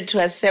continue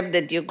to accept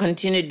that you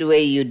continue the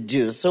way you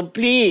do. So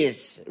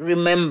please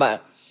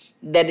remember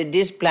that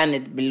this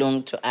planet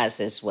belongs to us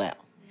as well.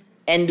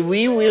 And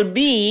we will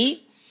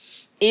be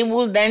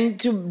able then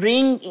to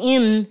bring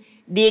in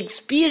the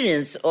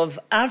experience of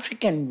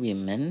African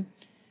women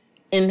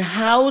in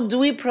how do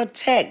we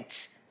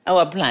protect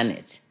our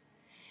planet.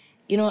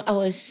 I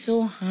was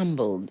so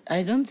humbled.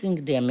 I don't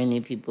think there are many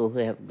people who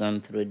have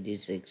gone through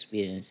this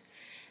experience.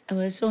 I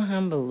was so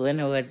humbled when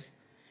I was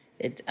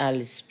at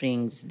Alice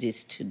Springs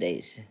these 2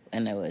 days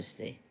when I was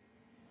there.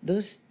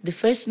 The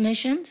First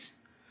Nations,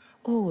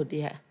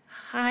 they are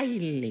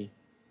highly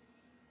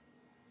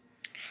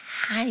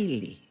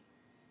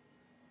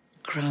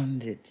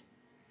grounded.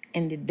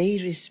 And they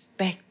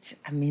respect,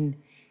 the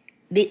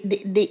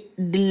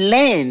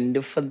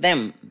land for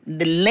them.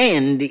 The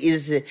land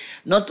is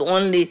not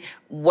only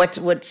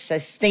what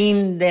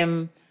sustained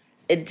them.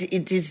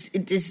 It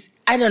is,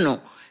 I don't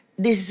know.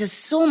 There's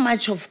so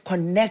much of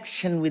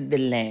connection with the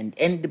land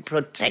and the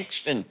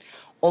protection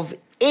of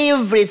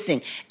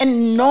everything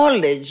and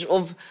knowledge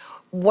of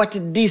what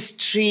this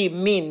tree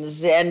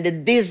means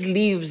and these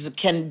leaves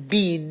can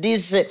be,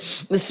 this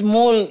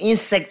small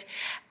insect.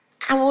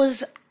 I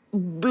was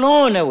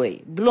blown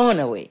away.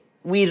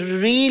 We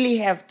really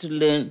have to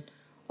learn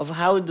of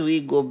how do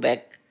we go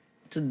back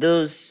to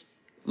those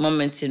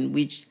moments in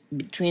which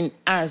between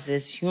us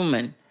as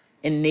human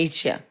and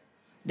nature,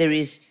 there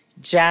is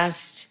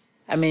just,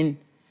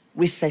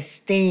 we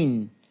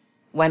sustain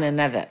one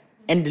another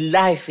and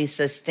life is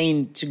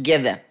sustained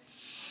together.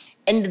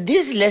 And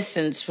these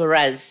lessons for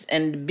us,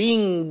 and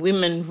being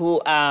women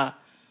who are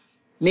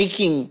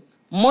making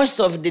most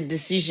of the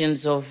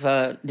decisions of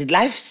the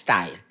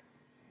lifestyle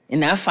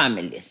in our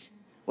families,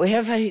 we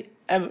have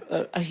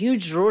a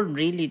huge role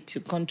really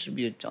to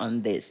contribute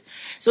on this.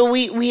 So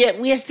we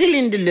are still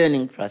in the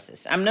learning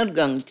process. I'm not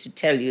going to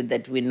tell you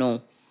that we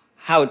know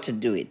how to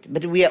do it,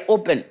 but we are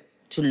open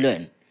to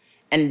learn.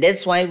 And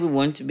that's why we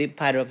want to be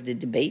part of the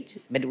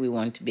debate, but we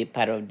want to be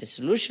part of the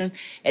solution.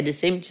 At the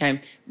same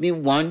time, we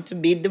want to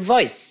be the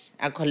voice,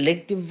 a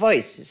collective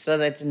voice, so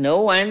that no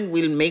one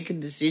will make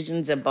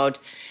decisions about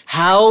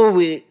how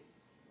we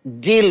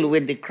deal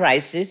with the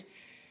crisis.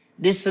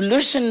 The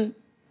solution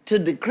to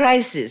the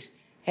crisis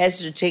has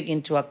to take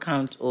into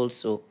account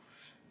also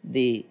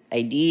the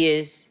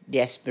ideas,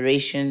 the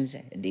aspirations,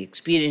 the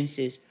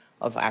experiences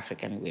of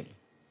African women.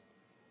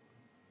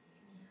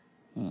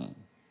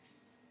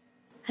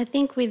 I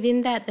think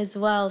within that as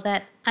well,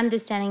 that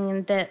understanding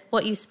and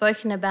what you've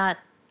spoken about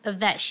of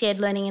that shared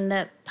learning and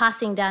the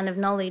passing down of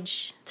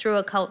knowledge through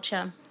a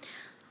culture,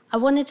 I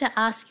wanted to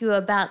ask you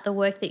about the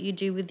work that you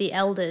do with the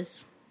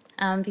elders.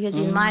 Because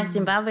in my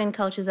Zimbabwean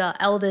culture, the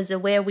elders are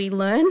where we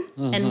learn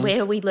and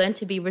where we learn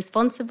to be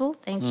responsible.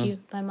 Thank you,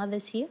 my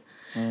mother's here.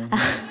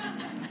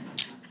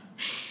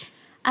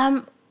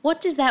 What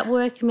does that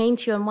work mean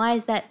to you, and why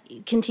does that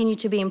continue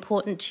to be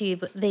important to you,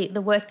 the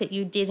work that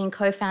you did in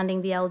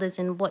co-founding the elders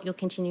and what you're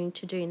continuing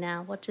to do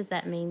now? What does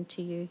that mean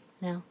to you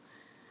now?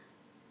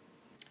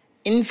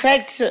 In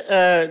fact,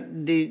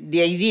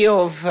 the idea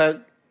of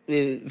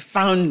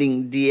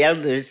founding the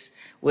elders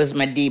was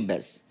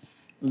Madiba's.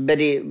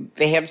 But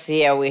perhaps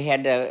here we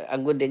had a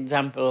good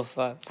example of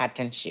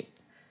partnership.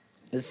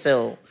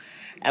 So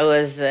I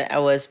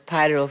was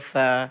part of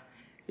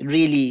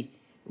really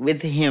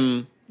with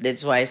him.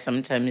 That's why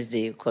sometimes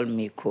they call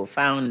me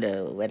co-founder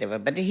or whatever.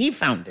 But he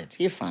founded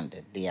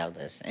the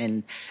elders.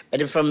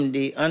 But from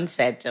the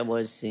onset, I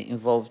was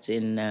involved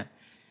in,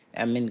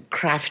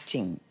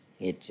 crafting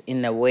it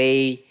in a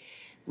way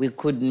we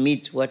could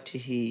meet what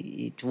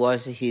it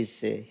was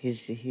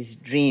his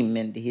dream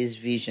and his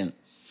vision.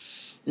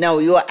 Now,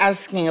 you are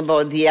asking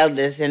about the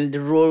elders and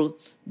the role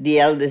the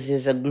elders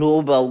as a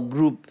global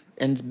group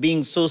and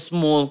being so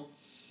small.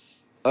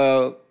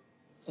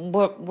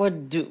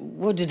 What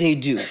do they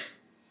do?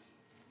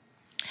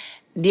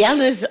 The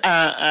elders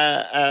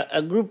are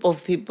a group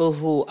of people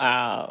who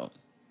are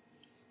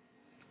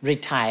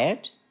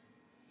retired.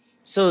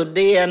 So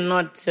they are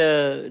not,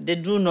 they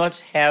do not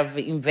have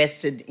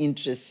invested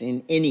interests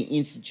in any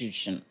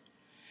institution.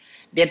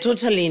 They're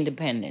totally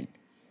independent.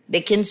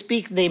 They can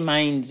speak their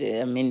mind,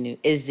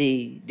 as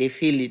they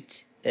feel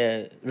it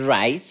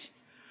right.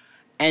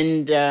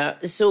 And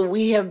so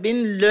we have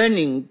been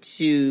learning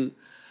to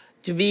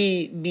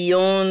be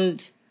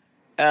beyond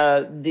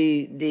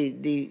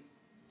the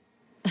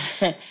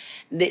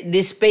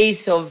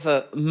space of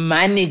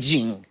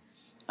managing,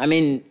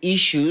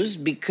 issues,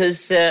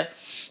 because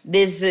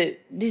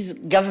these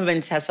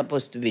governments are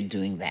supposed to be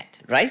doing that,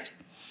 right?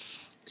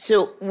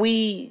 So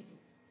we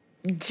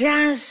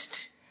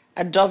just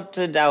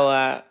adopted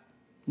our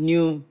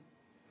new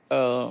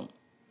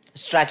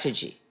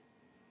strategy,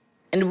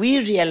 and we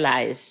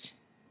realized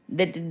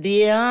that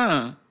there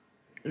are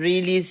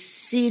really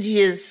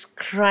serious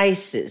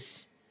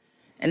crises.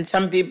 And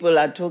some people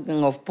are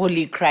talking of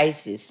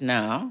polycrisis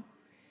now,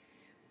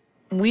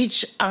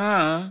 which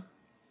are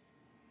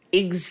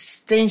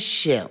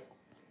existential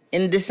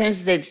in the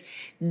sense that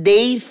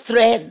they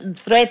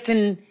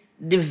threaten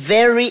the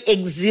very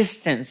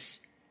existence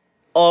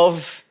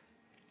of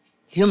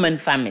human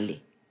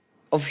family,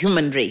 of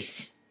human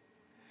race.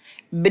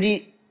 But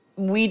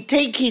we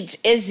take it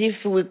as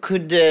if we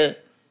could live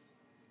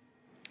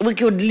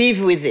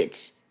with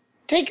it.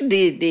 Take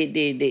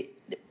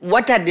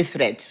what are the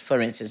threats, for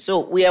instance? So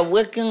we are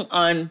working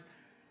on,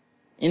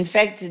 in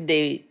fact,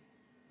 they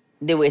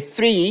were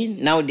 3,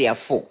 now they are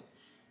 4.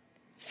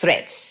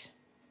 threats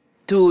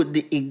to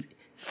the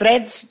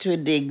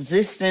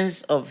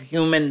existence of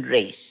human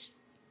race.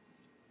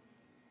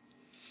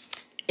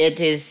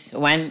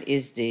 One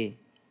is the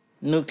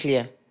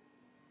nuclear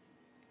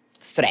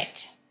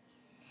threat.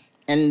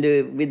 And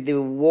with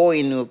the war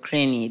in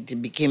Ukraine,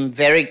 it became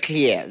very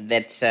clear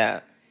that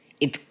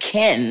it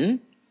can,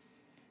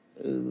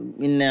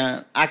 in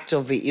an act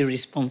of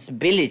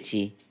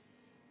irresponsibility,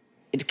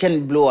 it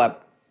can blow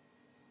up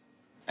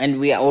and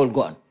we are all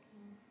gone.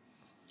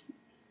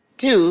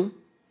 2,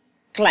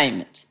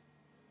 climate.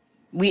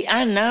 We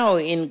are now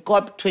in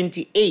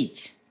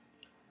COP28.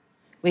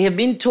 We have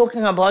been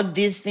talking about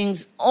these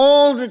things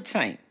all the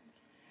time.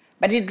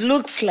 But it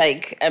looks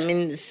like,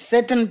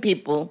 certain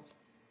people,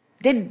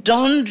 they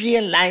don't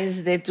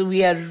realize that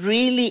we are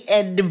really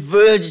at the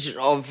verge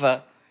of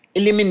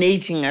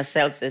eliminating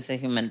ourselves as a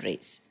human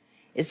race.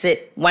 It's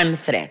one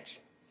threat.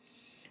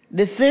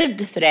 The third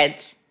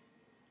threat,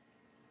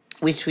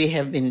 which we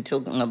have been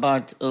talking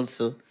about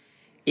also,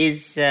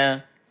 is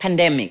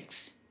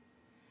pandemics.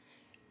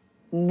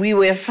 We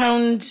were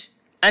found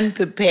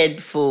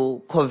unprepared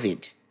for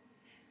COVID.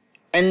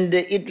 And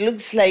it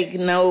looks like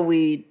now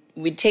we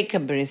take a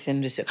breath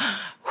and we say,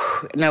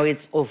 now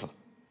it's over.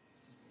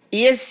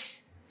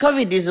 Yes,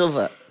 COVID is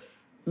over,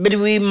 but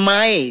we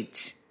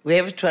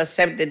have to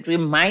accept that we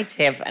might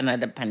have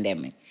another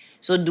pandemic.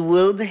 So the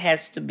world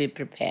has to be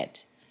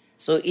prepared.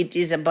 So it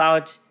is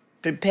about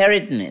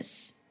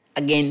preparedness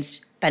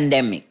against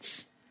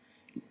pandemics,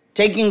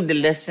 taking the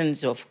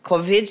lessons of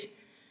COVID,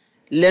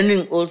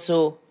 learning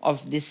also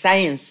of the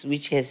science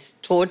which has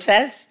taught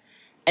us,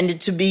 and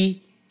to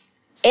be,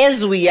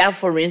 as we are,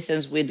 for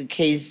instance, with the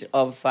case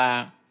of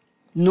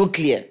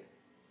nuclear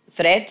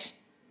threat,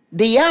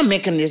 there are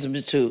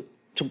mechanisms to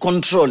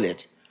control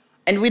it.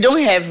 And we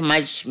don't have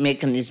much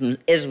mechanisms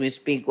as we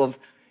speak of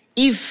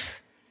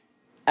if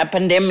a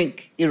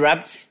pandemic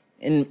erupts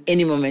in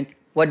any moment,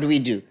 what do we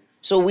do?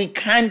 So we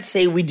can't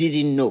say we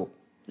didn't know,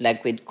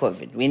 like with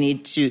COVID. We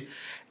need to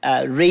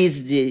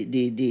raise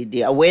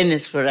the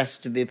awareness for us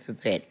to be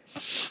prepared.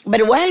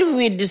 But while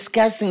we're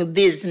discussing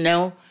this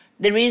now,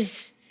 there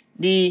is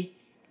the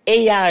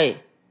AI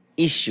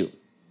issue,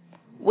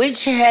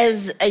 which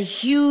has a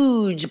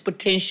huge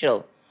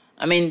potential,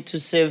 to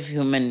serve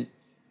human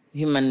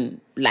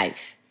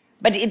life.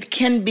 But it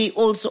can be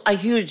also a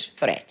huge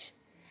threat.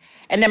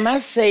 And I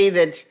must say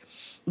that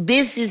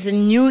this is a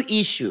new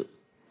issue,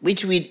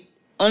 which we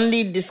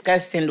only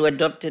discussed and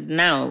adopted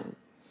now.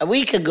 A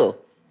week ago,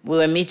 we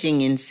were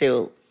meeting in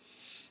Seoul.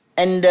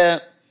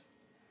 And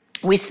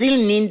we still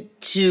need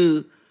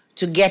to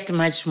get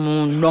much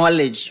more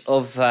knowledge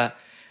of,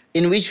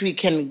 in which we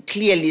can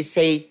clearly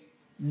say,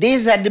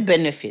 these are the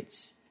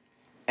benefits,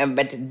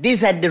 but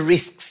these are the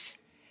risks.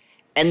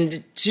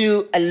 And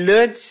to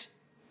alert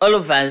all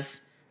of us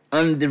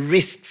on the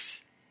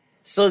risks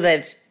so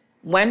that,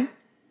 one,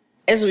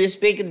 as we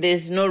speak,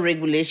 there's no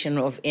regulation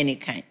of any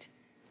kind.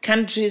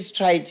 Countries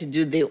try to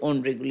do their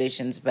own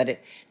regulations, but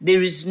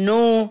there is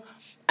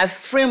a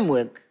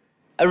framework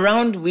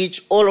around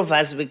which all of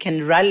us, we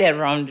can rally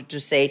around to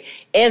say,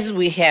 as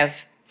we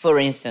have, for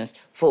instance,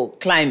 for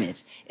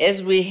climate,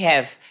 as we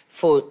have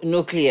for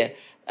nuclear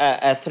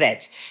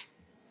threat,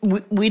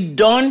 we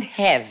don't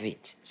have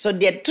it. So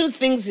there are two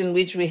things in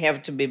which we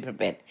have to be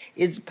prepared.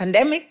 It's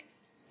pandemic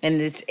and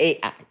it's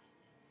AI.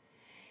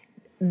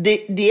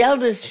 The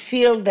elders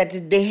feel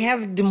that they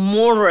have the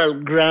moral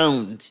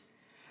ground,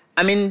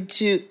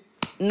 to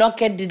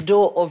knock at the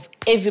door of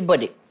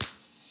everybody,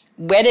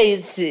 whether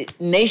it's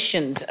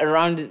nations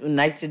around the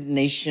United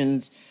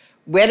Nations,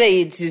 whether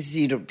it is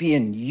the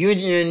European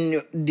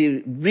Union,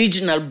 the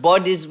regional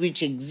bodies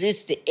which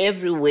exist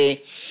everywhere.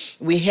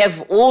 We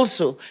have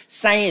also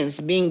science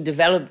being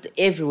developed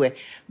everywhere.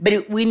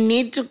 But we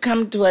need to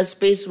come to a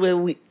space where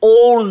we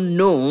all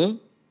know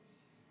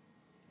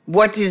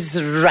what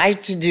is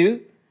right to do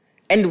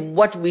and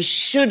what we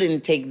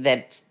shouldn't take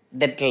that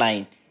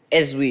line,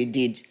 as we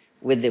did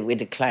with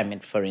the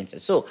climate, for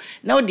instance. So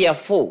now there are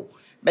 4.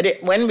 But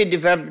when we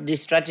developed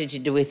this strategy,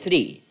 there were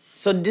 3.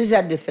 So these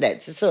are the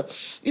threats. So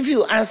if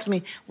you ask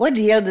me what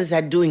the elders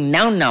are doing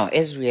now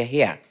as we are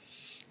here,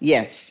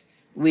 yes,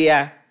 we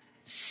are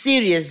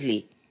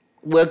seriously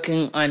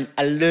working on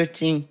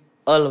alerting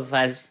all of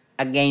us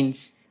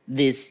against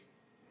these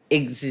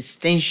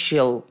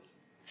existential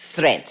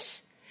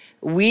threats.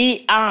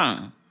 We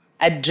are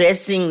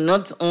addressing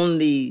not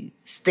only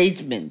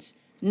statements.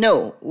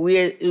 No,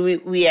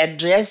 we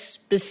address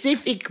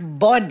specific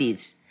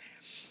bodies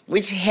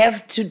which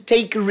have to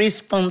take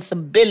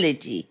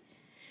responsibility,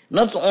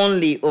 not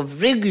only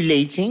of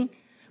regulating,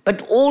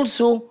 but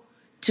also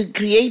to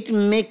create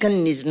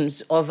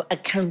mechanisms of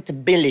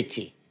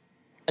accountability.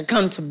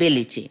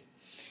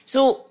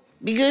 So,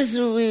 because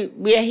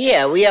we are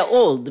here, we are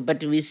old,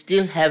 but we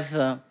still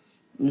have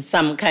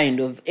some kind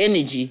of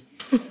energy,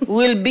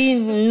 we'll be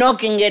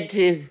knocking at,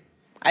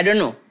 I don't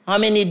know, how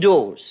many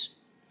doors.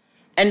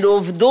 And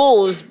of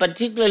those,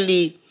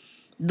 particularly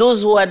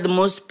those who are the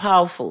most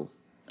powerful,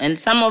 and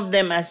some of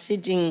them are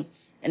sitting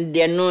and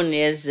they're known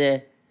as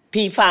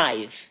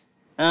P5.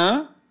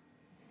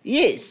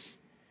 Yes.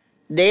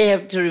 They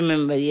have to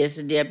remember, yes,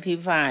 they are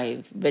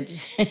P5, but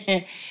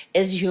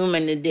as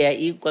human, they are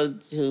equal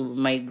to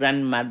my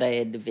grandmother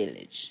at the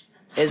village,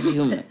 as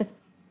human.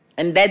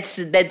 And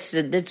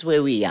that's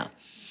where we are.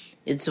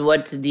 It's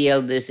what the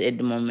elders at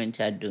the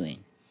moment are doing.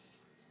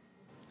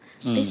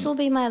 This will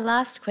be my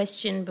last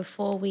question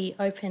before we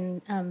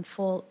open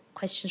for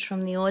questions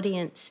from the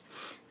audience.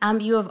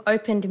 You have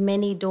opened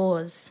many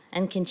doors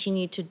and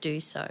continue to do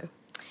so.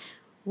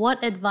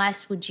 What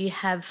advice would you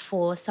have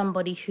for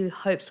somebody who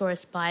hopes or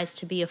aspires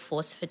to be a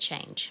force for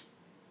change?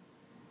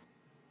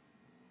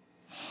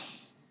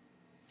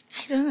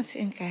 I don't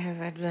think I have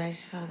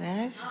advice for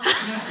that.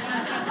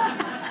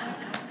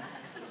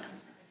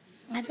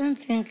 I don't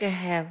think I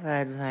have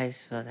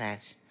advice for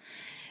that.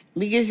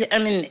 Because,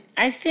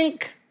 I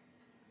think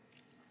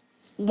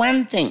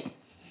one thing,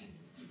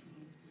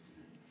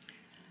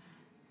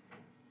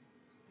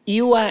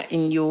 you are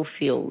in your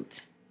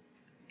field.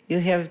 You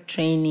have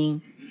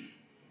training,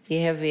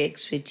 you have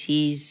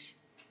expertise,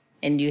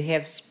 and you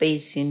have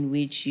space in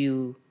which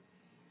you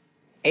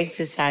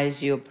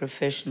exercise your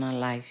professional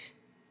life.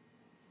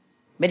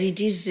 But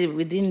it is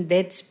within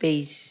that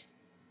space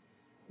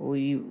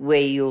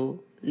where your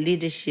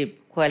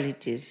leadership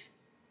qualities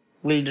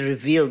will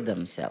reveal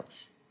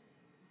themselves.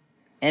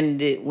 And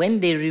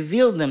when they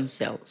reveal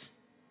themselves,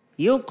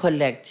 your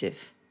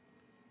collective,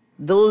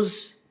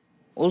 those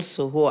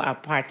also who are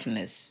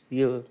partners,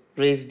 you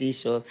raise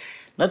this, or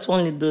not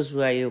only those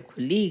who are your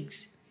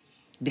colleagues,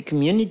 the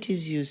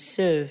communities you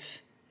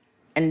serve,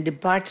 and the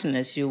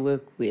partners you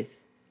work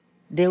with,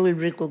 they will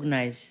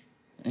recognize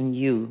in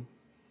you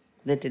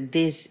that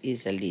this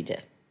is a leader.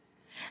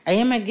 I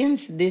am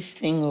against this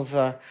thing of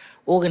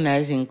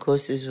organizing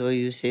courses where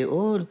you say,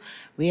 oh,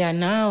 we are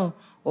now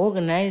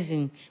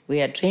organizing,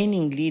 we are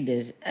training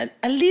leaders.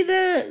 A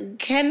leader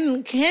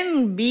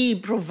can be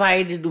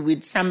provided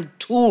with some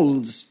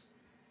tools,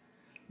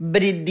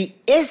 but the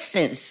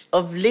essence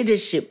of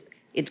leadership,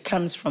 it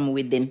comes from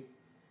within.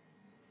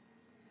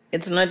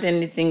 It's not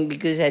anything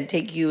because I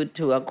take you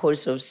to a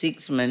course of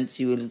 6 months,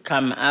 you will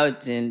come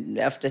out and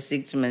after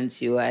 6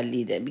 months you are a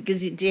leader.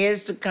 Because it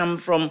has to come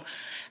from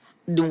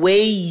the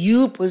way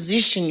you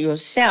position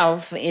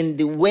yourself and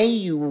the way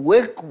you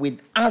work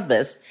with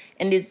others.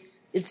 And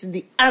it's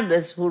the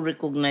others who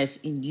recognize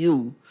in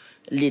you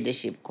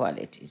leadership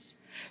qualities.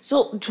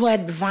 So to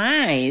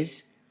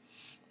advise,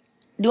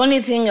 the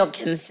only thing I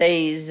can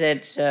say is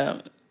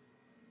that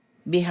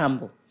be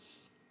humble.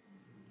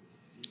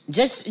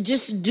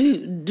 Just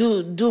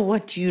do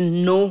what you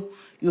know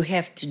you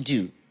have to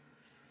do.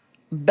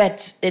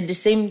 But at the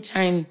same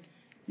time,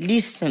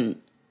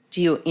 listen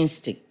to your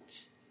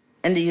instincts.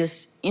 And your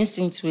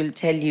instincts will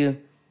tell you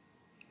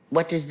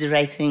what is the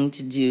right thing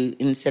to do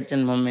in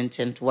certain moments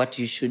and what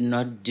you should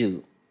not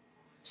do.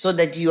 So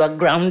that you are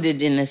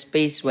grounded in a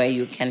space where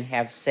you can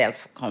have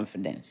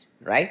self-confidence,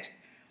 right?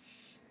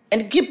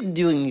 And keep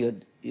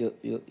doing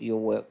your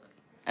work.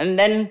 And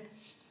then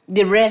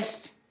the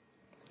rest,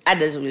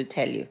 others will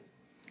tell you,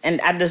 and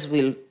others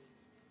will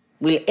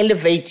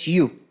elevate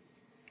you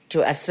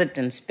to a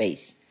certain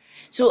space.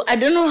 So I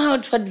don't know how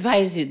to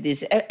advise you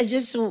this. I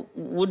just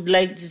would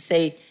like to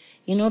say,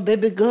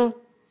 baby girl,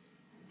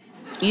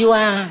 you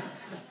are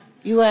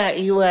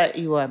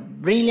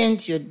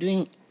brilliant. You're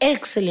doing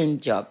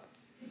excellent job.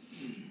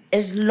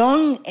 As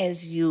long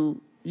as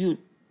you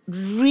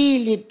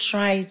really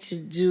try to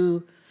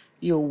do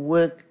your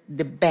work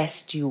the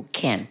best you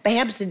can.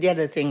 Perhaps the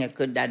other thing I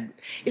could add,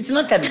 it's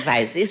not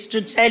advice, it's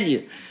to tell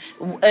you,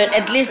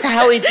 at least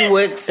how it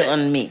works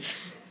on me,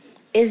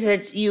 is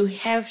that you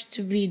have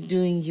to be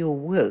doing your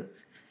work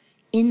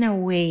in a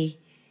way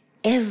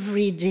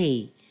every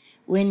day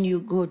when you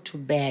go to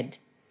bed,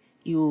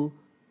 you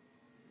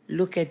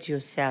look at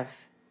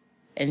yourself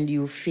and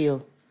you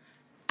feel,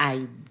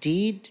 I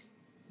did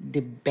the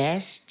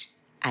best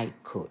I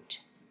could.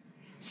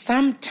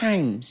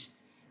 Sometimes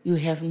you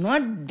have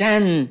not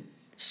done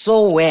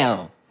so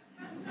well,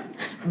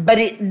 but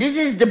this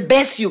is the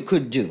best you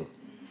could do.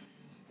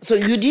 So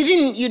you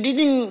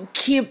didn't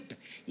keep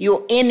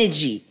your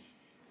energy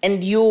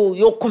and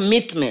your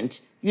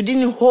commitment. You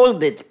didn't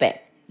hold it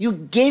back. You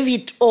gave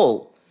it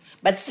all.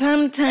 But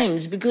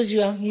sometimes, because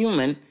you are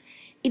human,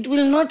 it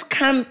will not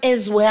come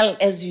as well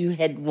as you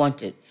had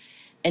wanted.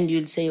 And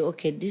you'll say,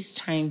 okay, this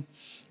time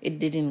it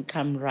didn't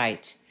come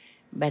right,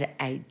 but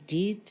I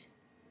did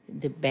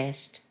the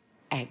best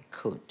I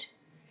could.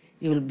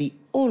 You'll be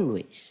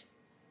always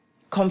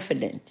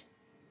confident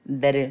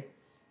that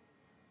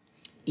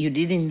you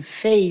didn't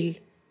fail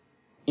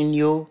in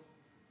your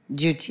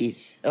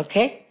duties,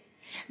 okay?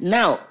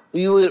 Now,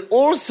 you will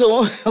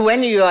also,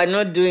 when you are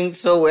not doing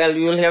so well,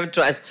 you'll have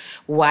to ask,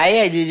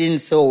 why I didn't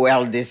so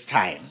well this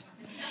time?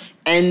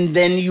 And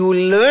then you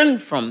learn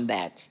from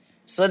that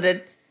so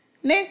that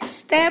next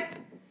step,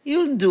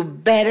 you'll do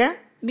better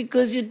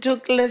because you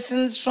took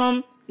lessons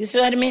from, you see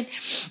what I mean?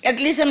 At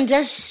least I'm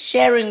just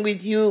sharing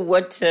with you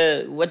what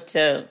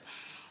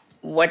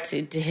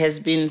it has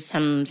been,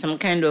 some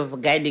kind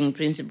of guiding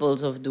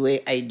principles of the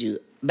way I do.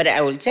 But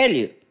I will tell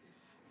you,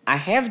 I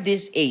have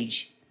this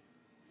age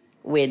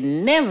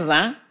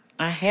whenever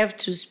I have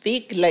to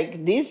speak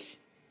like this,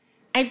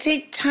 I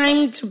take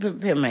time to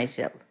prepare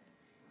myself.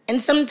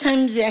 And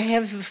sometimes I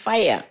have a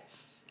fire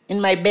in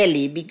my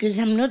belly because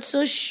I'm not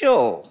so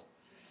sure.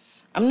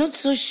 I'm not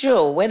so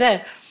sure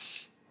whether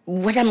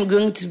what I'm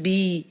going to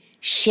be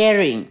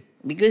sharing,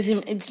 because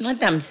it's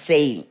not I'm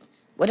saying.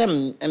 What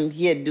I'm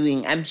here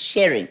doing, I'm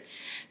sharing.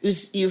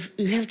 You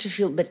have to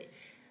feel, but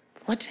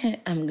what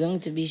I'm going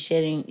to be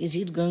sharing, is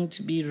it going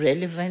to be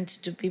relevant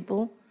to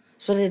people?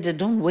 So that they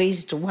don't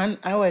waste 1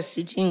 hour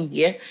sitting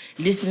here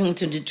listening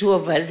to the two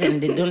of us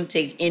and they don't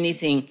take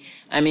anything,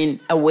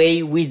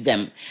 away with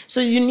them.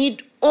 So you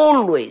need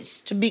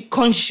always to be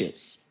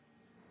conscious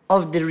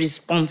of the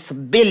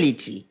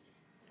responsibility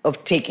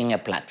of taking a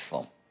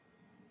platform.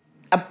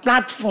 A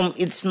platform,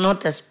 it's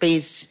not a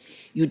space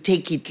you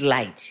take it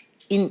light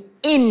in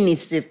any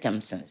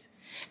circumstance.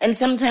 And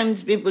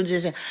sometimes people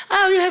just say,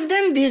 oh, you have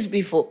done this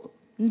before.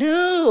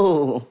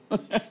 No,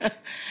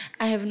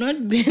 I have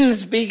not been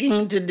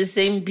speaking to the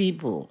same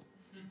people.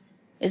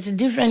 It's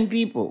different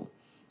people.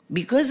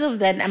 Because of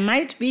that, I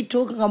might be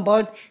talking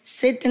about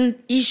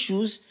certain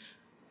issues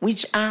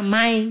which are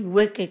my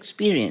work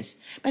experience.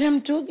 But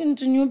I'm talking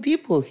to new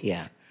people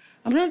here.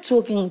 I'm not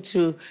talking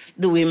to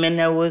the women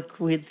I work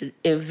with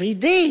every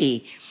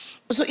day.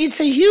 So it's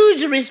a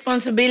huge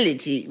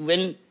responsibility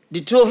when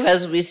the two of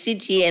us, we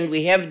sit here and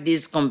we have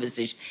this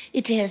conversation.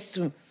 It has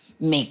to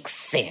make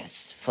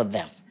sense for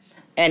them.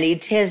 And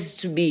it has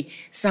to be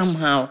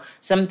somehow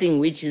something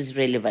which is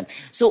relevant.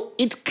 So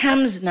it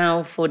comes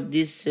now for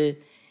this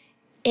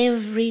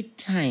every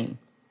time.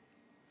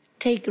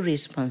 Take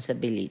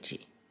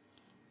responsibility.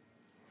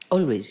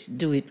 Always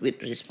do it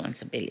with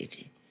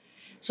responsibility.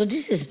 So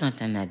this is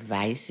not an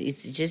advice.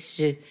 It's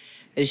just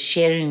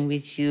sharing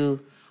with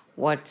you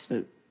what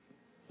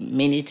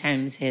many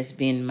times has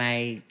been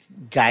my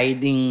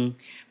guiding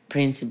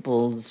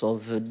principles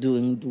of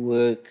doing the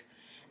work.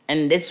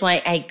 And that's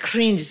why I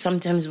cringe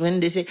sometimes when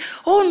they say,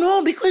 oh,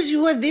 no, because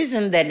you are this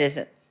and that. I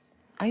say,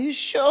 are you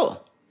sure?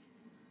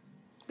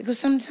 Because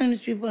sometimes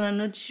people are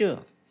not sure.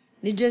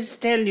 They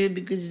just tell you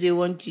because they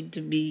want you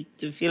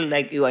to feel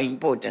like you are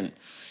important.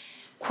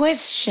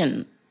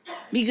 Question,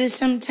 because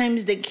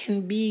sometimes they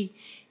can be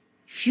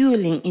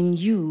fueling in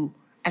you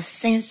a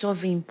sense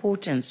of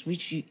importance,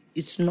 which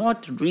it's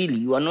not really.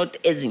 You are not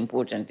as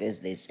important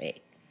as they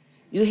say.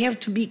 You have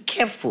to be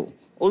careful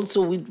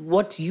also with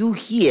what you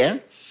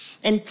hear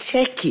and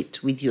check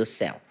it with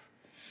yourself.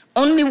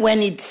 Only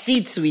when it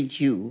sits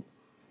with you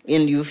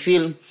and you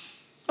feel,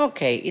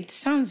 okay, it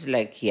sounds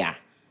like, yeah.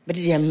 But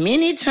there are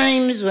many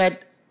times where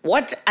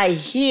what I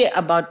hear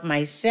about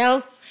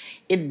myself,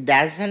 it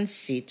doesn't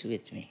sit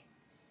with me.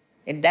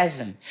 It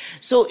doesn't.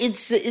 So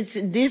it's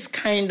this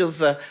kind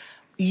of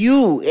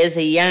you as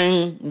a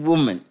young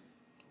woman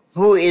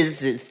who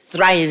is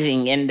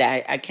thriving, and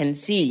I can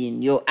see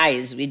in your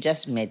eyes, we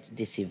just met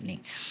this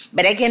evening,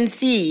 but I can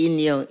see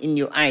in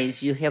your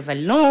eyes you have a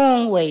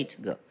long way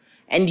to go.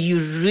 And you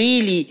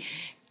really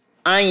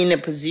are in a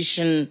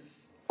position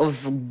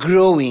of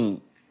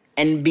growing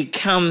and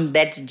become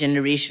that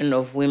generation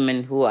of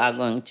women who are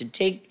going to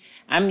take,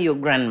 I'm your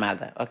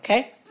grandmother,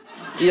 okay?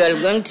 You are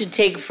going to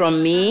take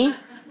from me,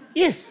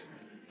 yes.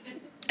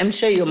 I'm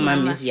sure your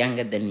mom is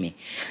younger than me.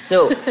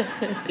 So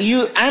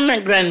I'm a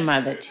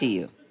grandmother to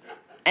you.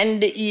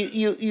 And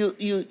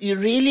you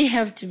really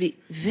have to be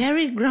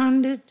very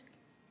grounded,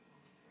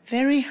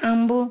 very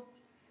humble,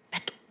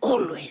 but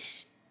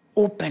always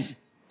open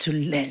to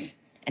learn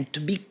and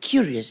to be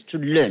curious to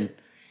learn,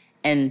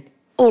 and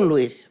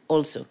always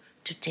also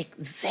to take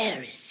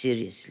very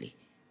seriously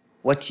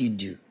what you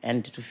do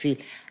and to feel,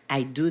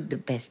 I do the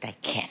best I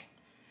can.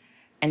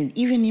 And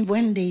even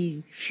when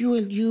they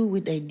fuel you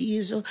with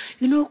ideas of,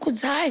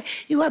 Kudzai,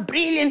 you are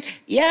brilliant.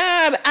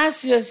 Yeah,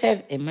 ask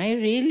yourself, am I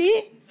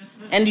really?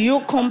 And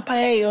you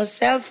compare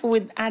yourself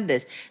with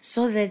others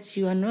so that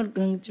you are not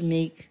going to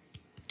make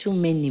too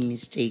many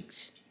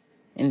mistakes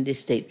in the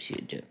steps you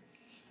do.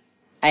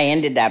 I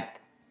ended up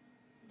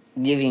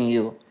giving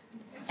you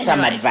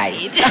some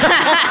advice.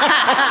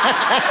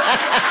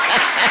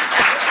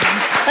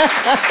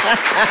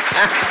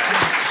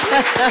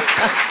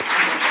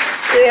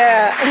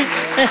 Yeah.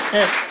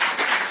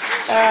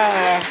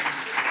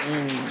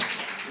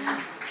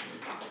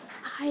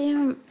 I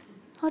am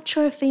not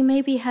sure if we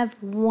maybe have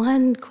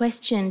one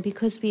question,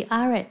 because we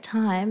are at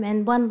time,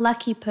 and one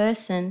lucky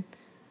person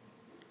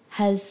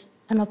has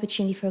an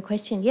opportunity for a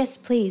question. Yes,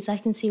 please. I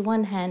can see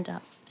one hand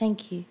up.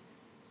 Thank you.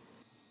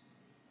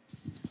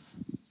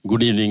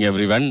 Good evening,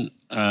 everyone.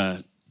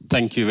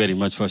 Thank you very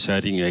much for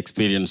sharing your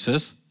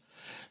experiences.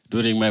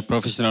 During my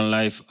professional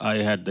life, I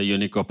had the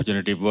unique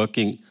opportunity of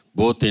working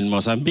both in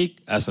Mozambique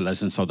as well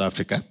as in South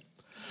Africa.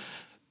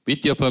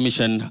 With your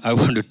permission, I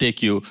want to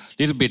take you a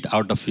little bit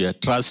out of your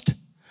trust.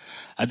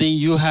 I think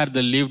you had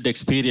the lived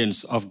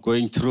experience of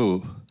going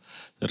through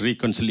the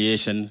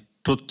reconciliation,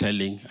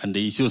 truth-telling, and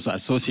the issues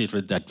associated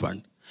with that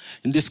one.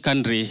 In this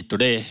country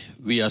today,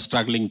 we are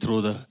struggling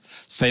through the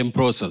same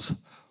process: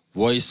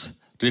 voice,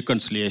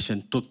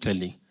 reconciliation,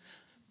 truth-telling.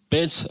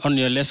 based on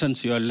your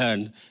lessons you have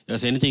learned, if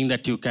there's anything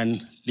that you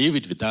can leave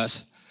it with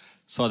us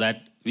so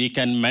that we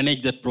can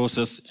manage that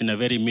process in a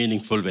very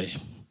meaningful way.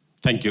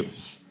 Thank you.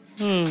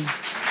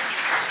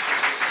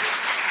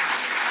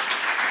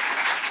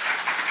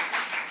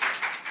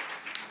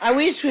 I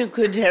wish we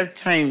could have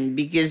time,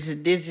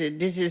 because this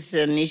is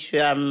an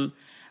issue I'm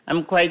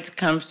quite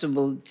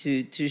comfortable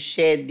to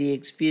share the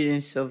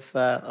experience of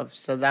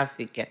South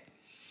Africa.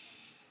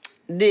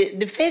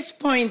 The first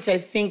point, I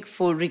think,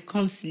 for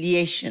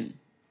reconciliation.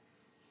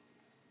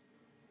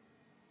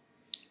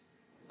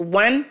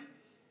 One,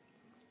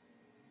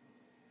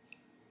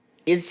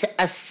 it's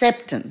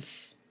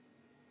acceptance.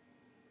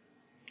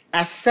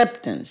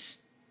 Acceptance,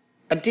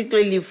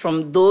 particularly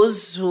from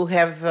those who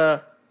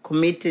have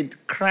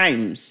committed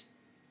crimes,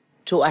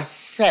 to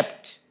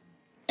accept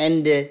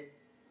and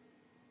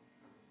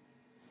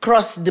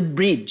cross the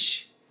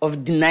bridge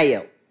of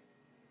denial,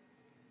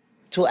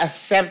 to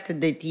accept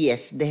that,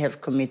 yes, they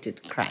have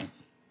committed crime,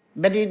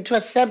 but to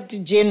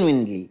accept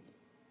genuinely,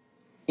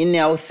 in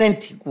an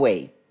authentic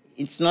way.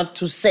 It's not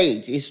to say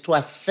it, it's to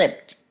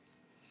accept.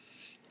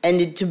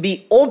 And to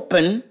be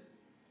open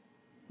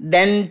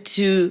then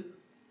to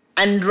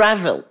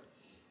unravel,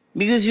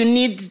 because you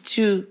need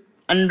to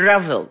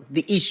unravel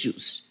the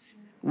issues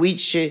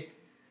which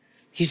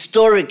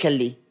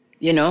historically,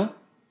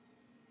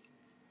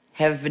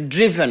 have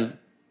driven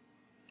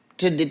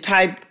to the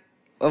type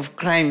of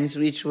crimes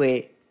which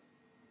were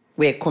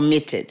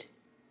committed.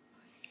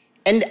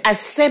 And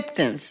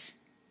acceptance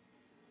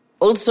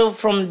also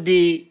from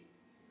the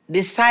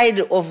side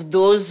of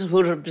those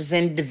who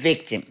represent the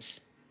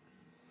victims.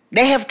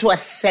 They have to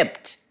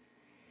accept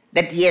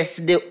that, yes,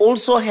 they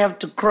also have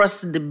to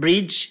cross the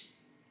bridge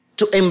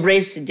to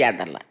embrace the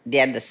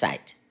other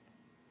side.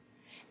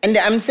 And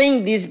I'm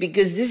saying this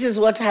because this is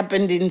what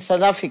happened in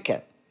South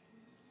Africa.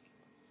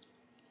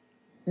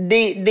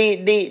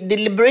 The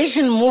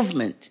liberation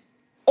movement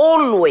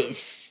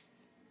always,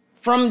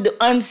 from the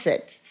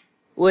onset,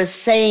 was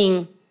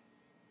saying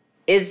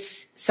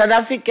South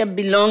Africa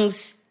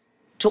belongs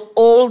to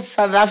all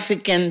South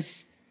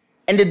Africans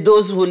and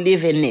those who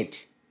live in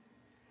it.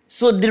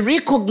 So the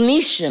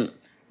recognition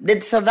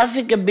that South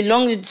Africa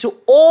belonged to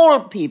all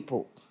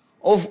people,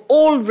 of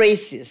all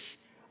races,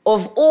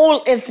 of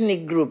all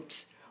ethnic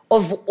groups,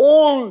 of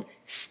all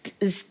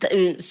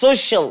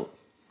social,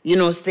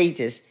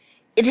 status,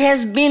 it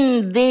has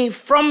been there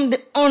from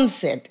the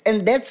onset.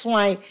 And that's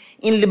why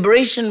in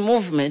liberation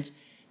movement,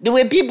 there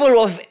were people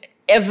of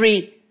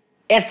every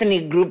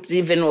ethnic group,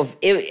 even of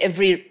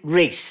every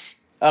race,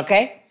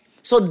 okay?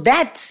 So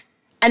that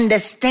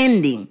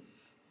understanding,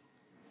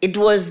 it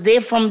was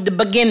there from the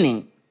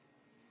beginning.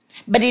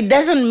 But it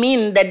doesn't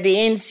mean that the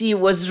ANC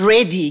was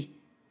ready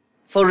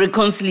for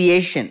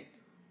reconciliation.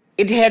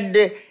 It had,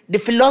 the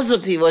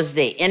philosophy was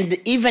there. And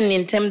even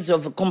in terms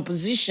of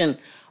composition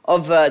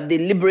of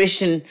the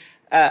liberation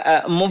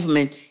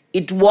movement,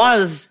 it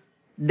was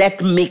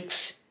that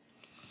mix.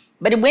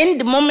 But when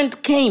the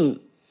moment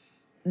came,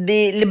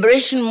 the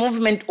liberation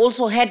movement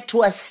also had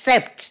to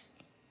accept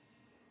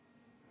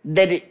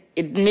that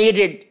it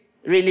needed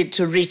really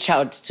to reach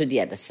out to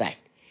the other side.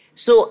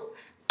 So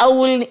I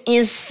will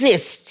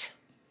insist,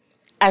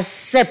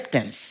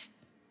 acceptance.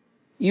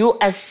 You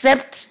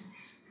accept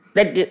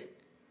that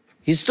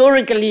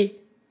historically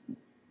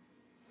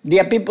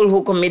there are people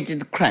who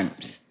committed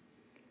crimes.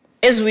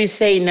 As we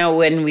say now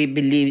when we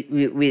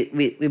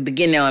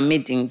begin our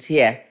meetings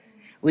here,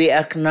 we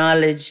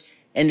acknowledge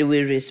and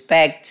we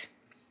respect,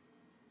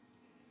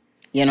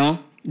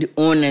 the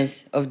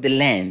owners of the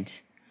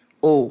land.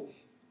 Oh,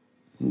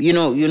 you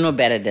know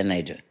better than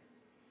I do.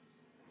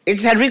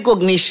 It's a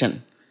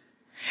recognition.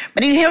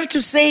 But you have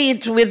to say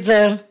it with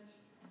the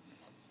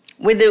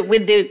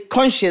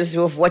conscience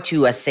of what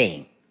you are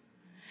saying.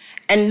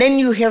 And then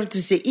you have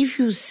to say, if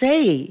you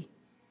say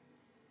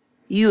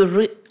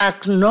you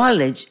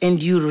acknowledge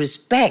and you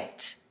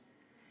respect,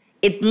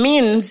 it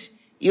means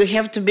you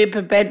have to be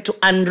prepared to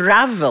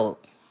unravel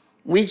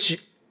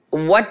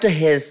what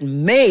has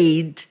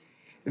made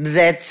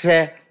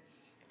that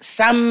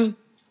some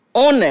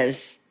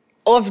owners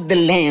of the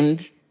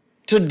land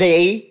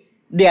today,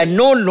 they are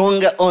no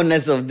longer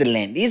owners of the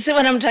land. You see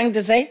what I'm trying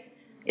to say?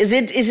 Is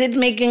it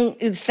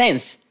making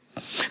sense?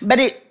 But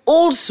it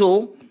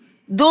also,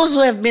 those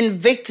who have been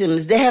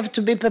victims, they have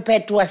to be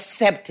prepared to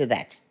accept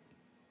that.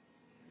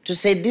 To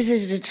say, this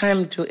is the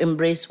time to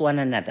embrace one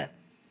another.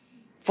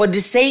 For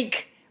the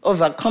sake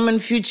of a common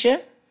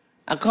future,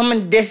 a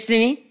common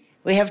destiny,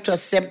 we have to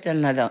accept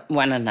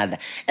one another.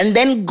 And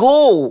then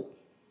go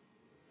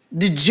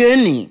the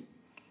journey,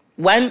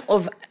 one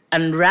of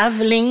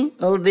unraveling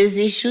all these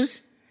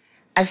issues,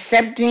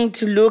 accepting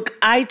to look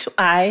eye to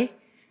eye,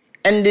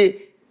 and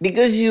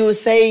because you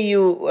say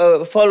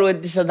you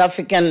followed the South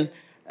African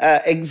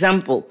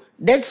example,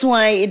 that's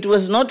why it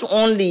was not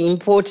only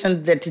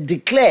important that de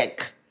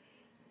Klerk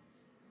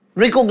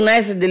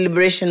recognized the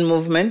liberation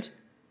movement,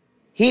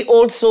 he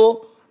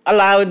also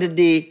allowed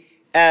the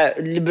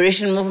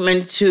liberation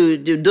movement to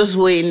those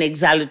who were in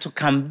exile to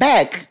come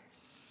back.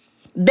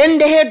 Then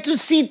they had to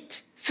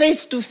sit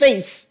face to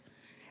face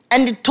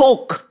and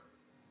talk.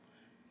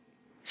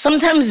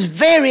 Sometimes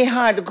very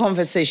hard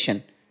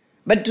conversation.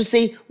 But to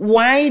say,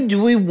 why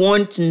do we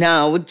want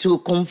now to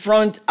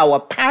confront our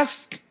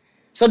past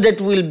so that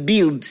we'll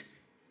build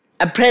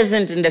a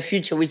present and a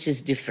future which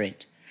is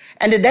different?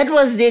 And that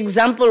was the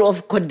example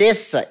of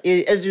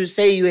CODESA, as you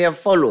say you have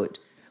followed.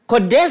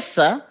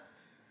 CODESA,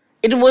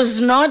 it was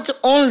not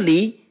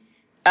only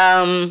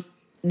the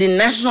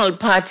National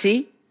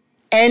Party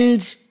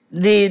and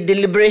the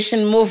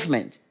Liberation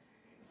Movement.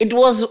 It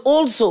was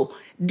also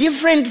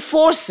different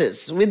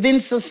forces within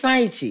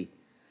society.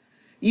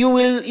 You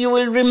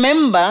will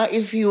remember,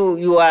 if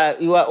you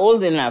are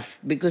old enough,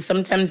 because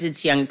sometimes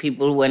it's young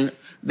people who are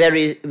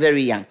very,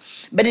 very young.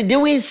 But they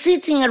were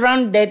sitting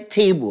around that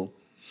table.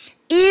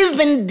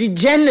 Even the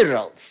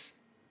generals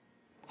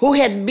who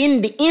had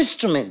been the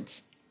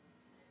instrument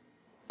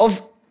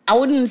of, I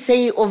wouldn't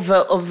say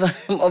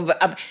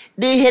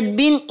they had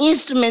been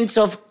instruments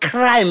of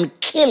crime,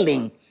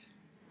 killing.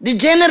 The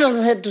generals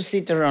had to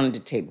sit around the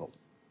table.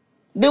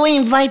 They were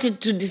invited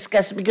to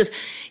discuss, because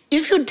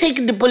if you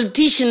take the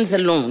politicians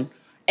alone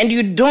and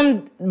you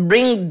don't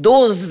bring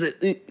those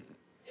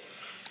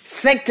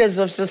sectors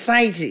of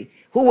society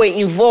who were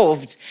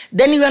involved,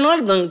 then you are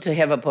not going to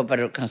have a proper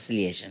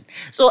reconciliation.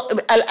 So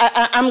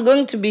I'm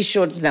going to be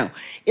short now.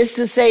 Is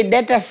to say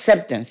that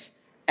acceptance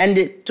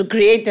and to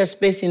create a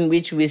space in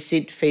which we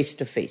sit face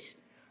to face.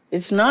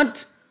 It's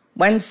not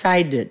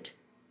one-sided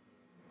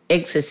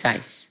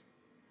exercise.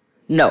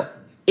 No.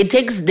 It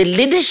takes the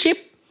leadership,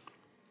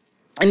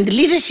 and the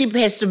leadership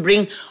has to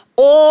bring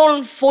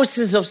all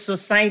forces of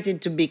society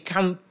to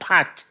become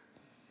part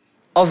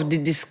of the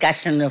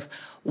discussion of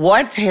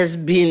what has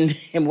been,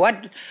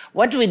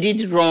 what we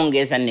did wrong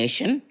as a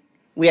nation.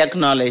 We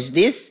acknowledge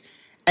this,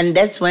 and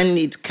that's when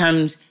it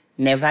comes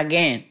never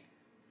again.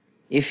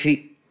 If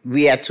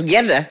we are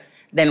together,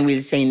 then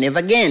we'll say never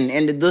again.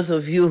 And those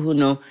of you who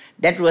know,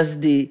 that was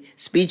the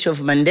speech of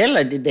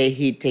Mandela the day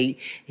he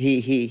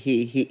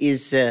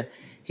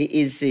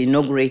is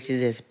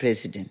inaugurated as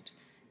president.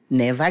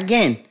 Never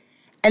again.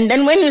 And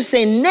then when you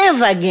say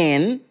never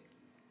again,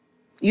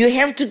 you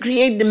have to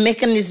create the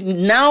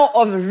mechanism now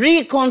of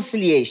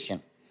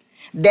reconciliation.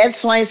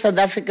 That's why South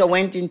Africa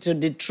went into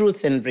the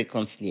truth and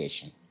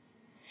reconciliation.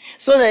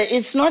 So that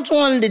it's not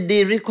only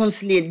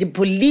the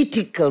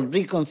political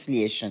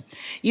reconciliation.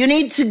 You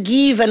need to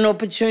give an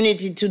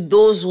opportunity to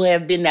those who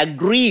have been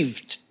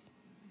aggrieved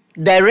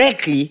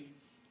directly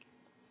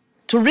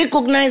to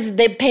recognize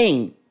their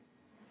pain,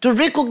 to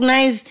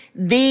recognize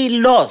their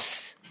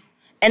loss.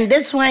 And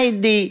that's why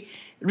the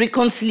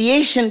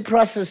reconciliation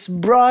process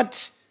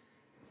brought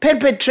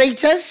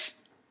perpetrators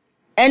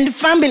and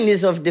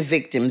families of the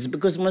victims,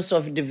 because most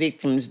of the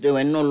victims, they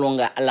were no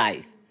longer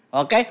alive,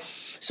 okay?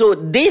 So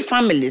their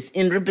families,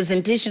 in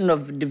representation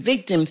of the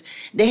victims,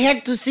 they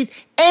had to sit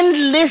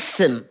and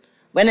listen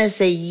when I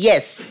say,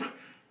 yes,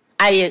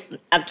 I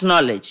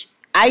acknowledge,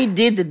 I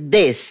did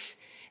this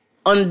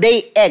on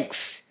day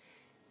X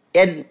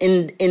in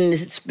a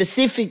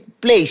specific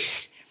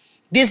place.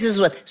 This is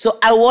what, so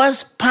I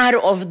was part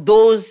of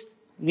those,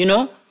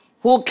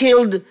 who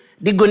killed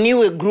the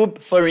Goniwe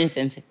group, for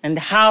instance, and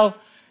how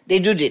they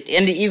did it.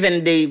 And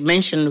even they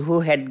mentioned who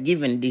had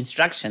given the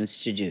instructions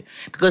to do.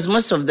 Because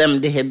most of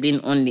them, they have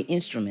been only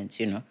instruments,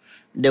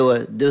 There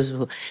were those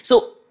who...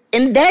 So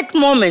in that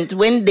moment,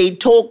 when they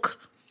talk,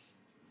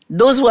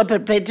 those who are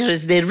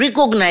perpetrators, they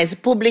recognize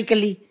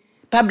publicly,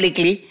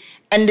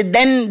 and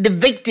then the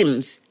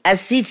victims are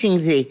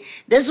sitting there.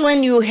 That's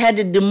when you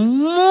had the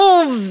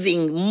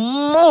moving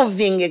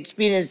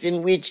experience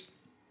in which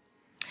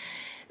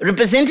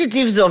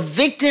representatives of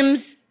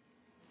victims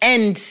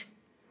and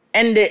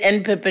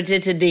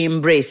perpetrator, they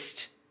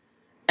embraced.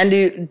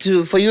 And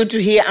for you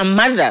to hear a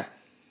mother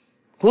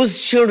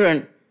whose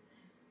children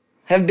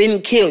have been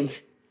killed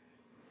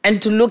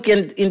and to look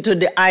into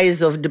the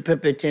eyes of the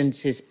perpetrator and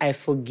says, I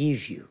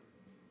forgive you.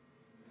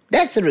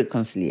 That's a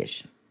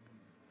reconciliation.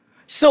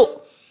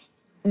 So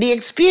the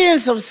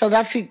experience of South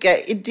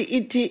Africa,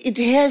 it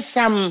has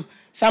some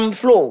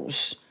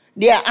flaws.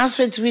 There are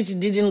aspects which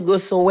didn't go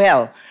so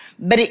well.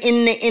 But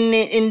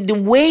in the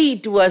way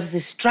it was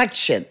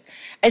structured,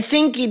 I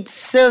think it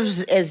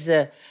serves as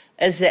a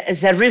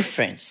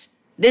reference.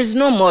 There's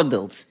no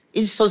models.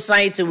 Each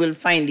society will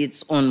find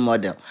its own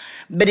model.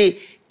 But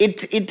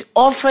it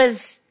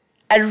offers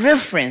a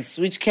reference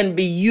which can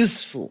be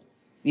useful,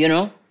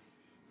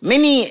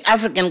 Many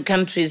African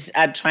countries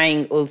are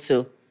trying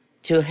also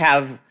to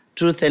have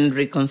truth and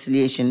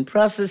reconciliation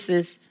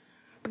processes,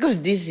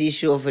 because this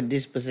issue of a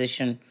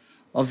dispossession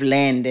of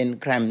land and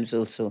crimes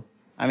also,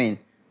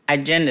 are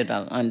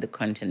general on the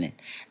continent.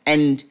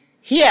 And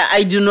here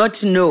I do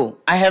not know,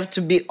 I have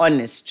to be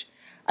honest,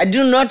 I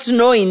do not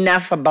know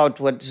enough about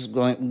what is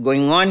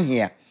going on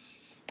here.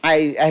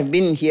 I've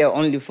been here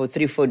only for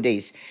 3-4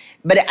 days.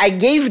 But I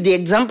gave the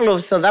example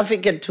of South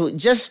Africa to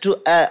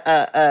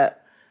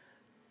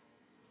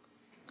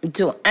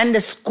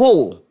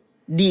underscore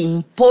the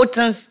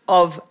importance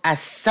of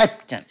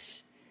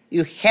acceptance.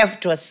 You have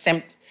to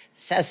accept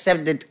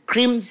that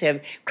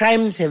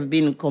crimes have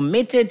been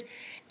committed,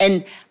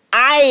 and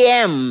I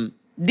am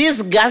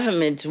this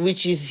government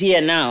which is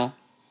here now.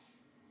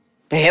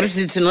 Perhaps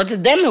it's not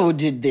them who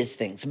did these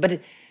things, but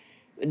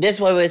that's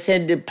why we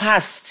said the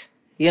past,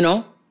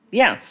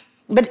 Yeah,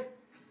 but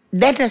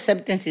that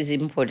acceptance is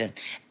important.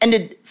 And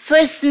the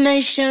First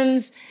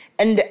Nations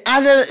and the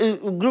other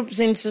groups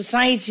in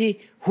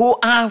society who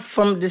are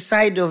from the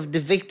side of the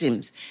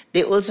victims,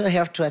 they also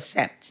have to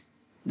accept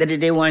that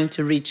they want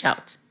to reach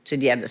out to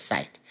the other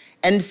side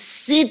and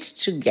sit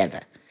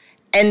together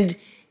and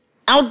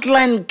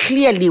outline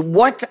clearly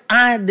what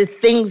are the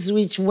things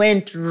which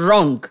went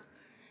wrong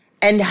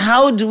and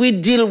how do we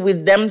deal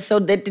with them so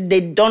that they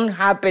don't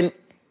happen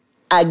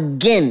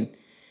again,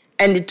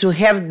 and to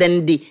have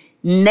then the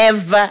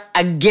never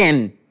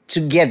again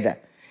together,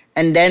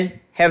 and then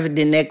have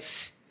the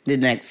next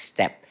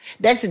step.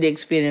 That's the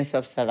experience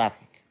of South Africa.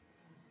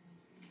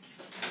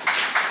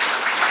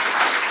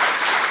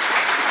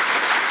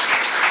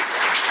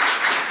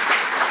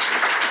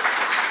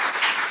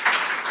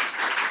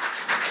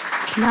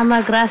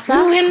 Mama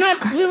Graça.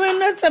 We were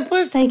not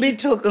supposed to be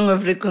talking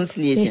of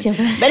reconciliation,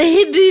 but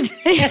he did.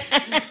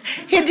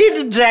 He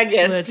did drag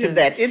us to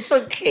that. It's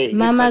okay.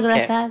 Mama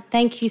Graça,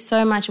 thank you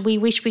so much. We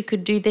wish we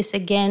could do this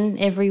again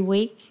every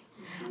week.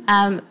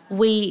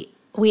 We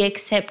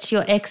accept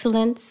your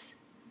excellence,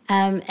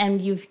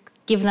 and you've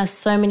given us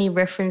so many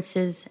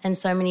references and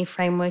so many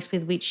frameworks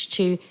with which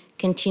to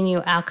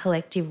continue our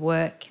collective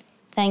work.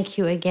 Thank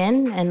you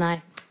again, and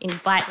I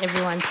invite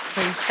everyone to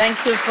please.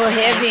 Thank you for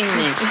having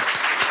me.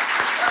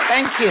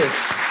 Thank you.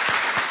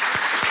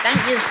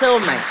 Thank you so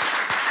much.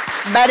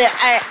 But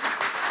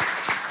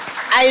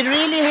I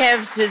really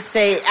have to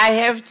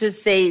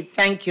say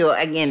thank you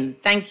again.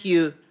 Thank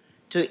you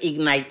to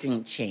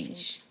Igniting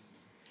Change.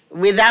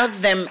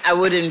 Without them, I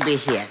wouldn't be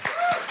here.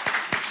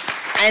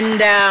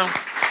 And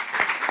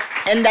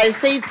I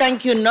say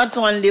thank you not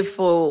only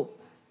for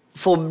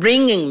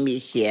bringing me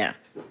here,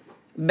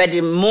 but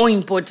more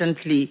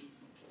importantly,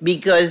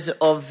 because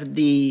of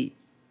the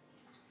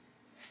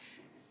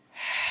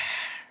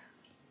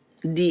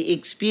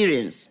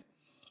experience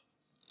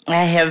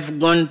I have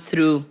gone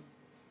through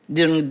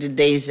during the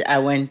days I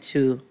went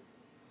to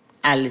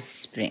Alice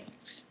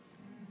Springs.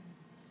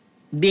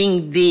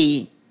 Being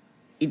there,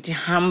 it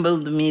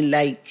humbled me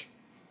like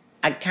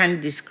I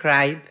can't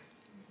describe.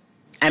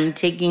 I'm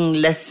taking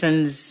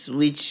lessons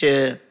which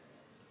I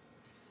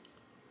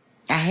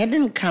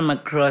hadn't come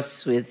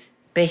across with,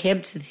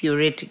 perhaps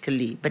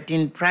theoretically, but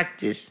in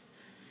practice,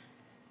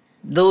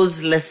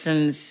 those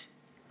lessons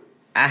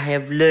I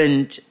have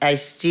learned, I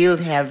still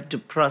have to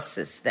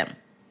process them.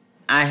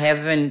 I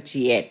haven't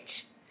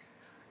yet.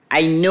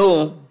 I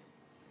know,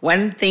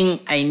 one thing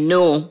I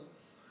know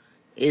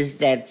is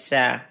that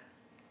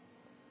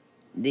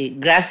the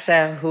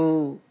Graça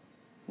who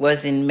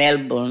was in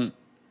Melbourne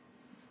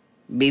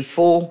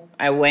before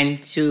I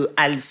went to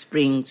Alice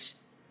Springs,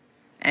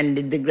 and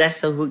the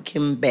Graça who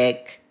came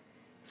back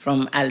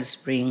from Alice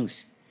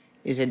Springs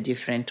is a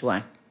different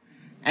one.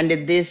 And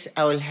this,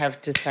 I will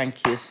have to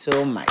thank you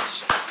so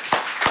much.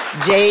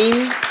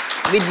 Jane,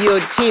 with your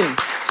team,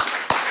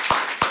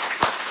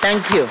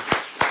 thank you.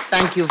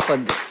 Thank you for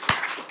this.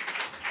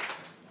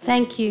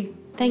 Thank you.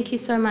 Thank you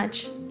so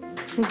much.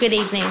 And good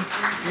evening.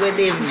 Good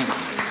evening.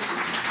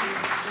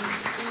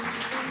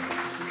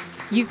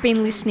 You've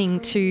been listening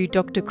to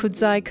Dr.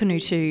 Kudzai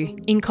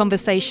Kanutu in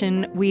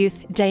conversation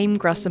with Dame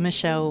Graça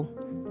Machel,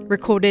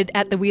 recorded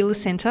at the Wheeler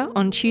Centre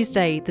on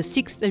Tuesday, the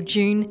 6th of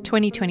June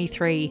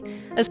 2023,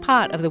 as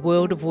part of the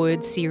World of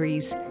Words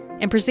series,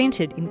 and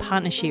presented in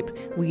partnership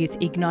with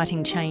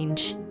Igniting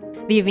Change.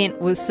 The event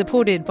was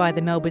supported by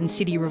the Melbourne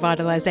City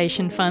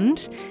Revitalisation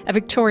Fund, a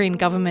Victorian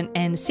Government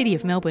and City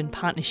of Melbourne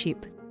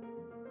partnership.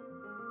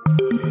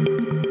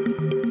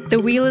 The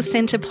Wheeler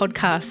Centre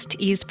podcast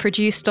is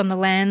produced on the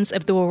lands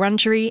of the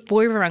Wurundjeri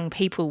Woiwurrung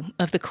people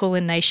of the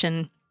Kulin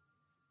Nation.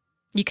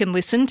 You can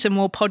listen to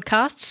more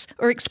podcasts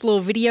or explore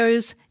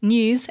videos,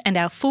 news and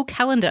our full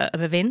calendar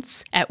of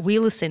events at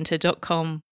wheelercentre.com.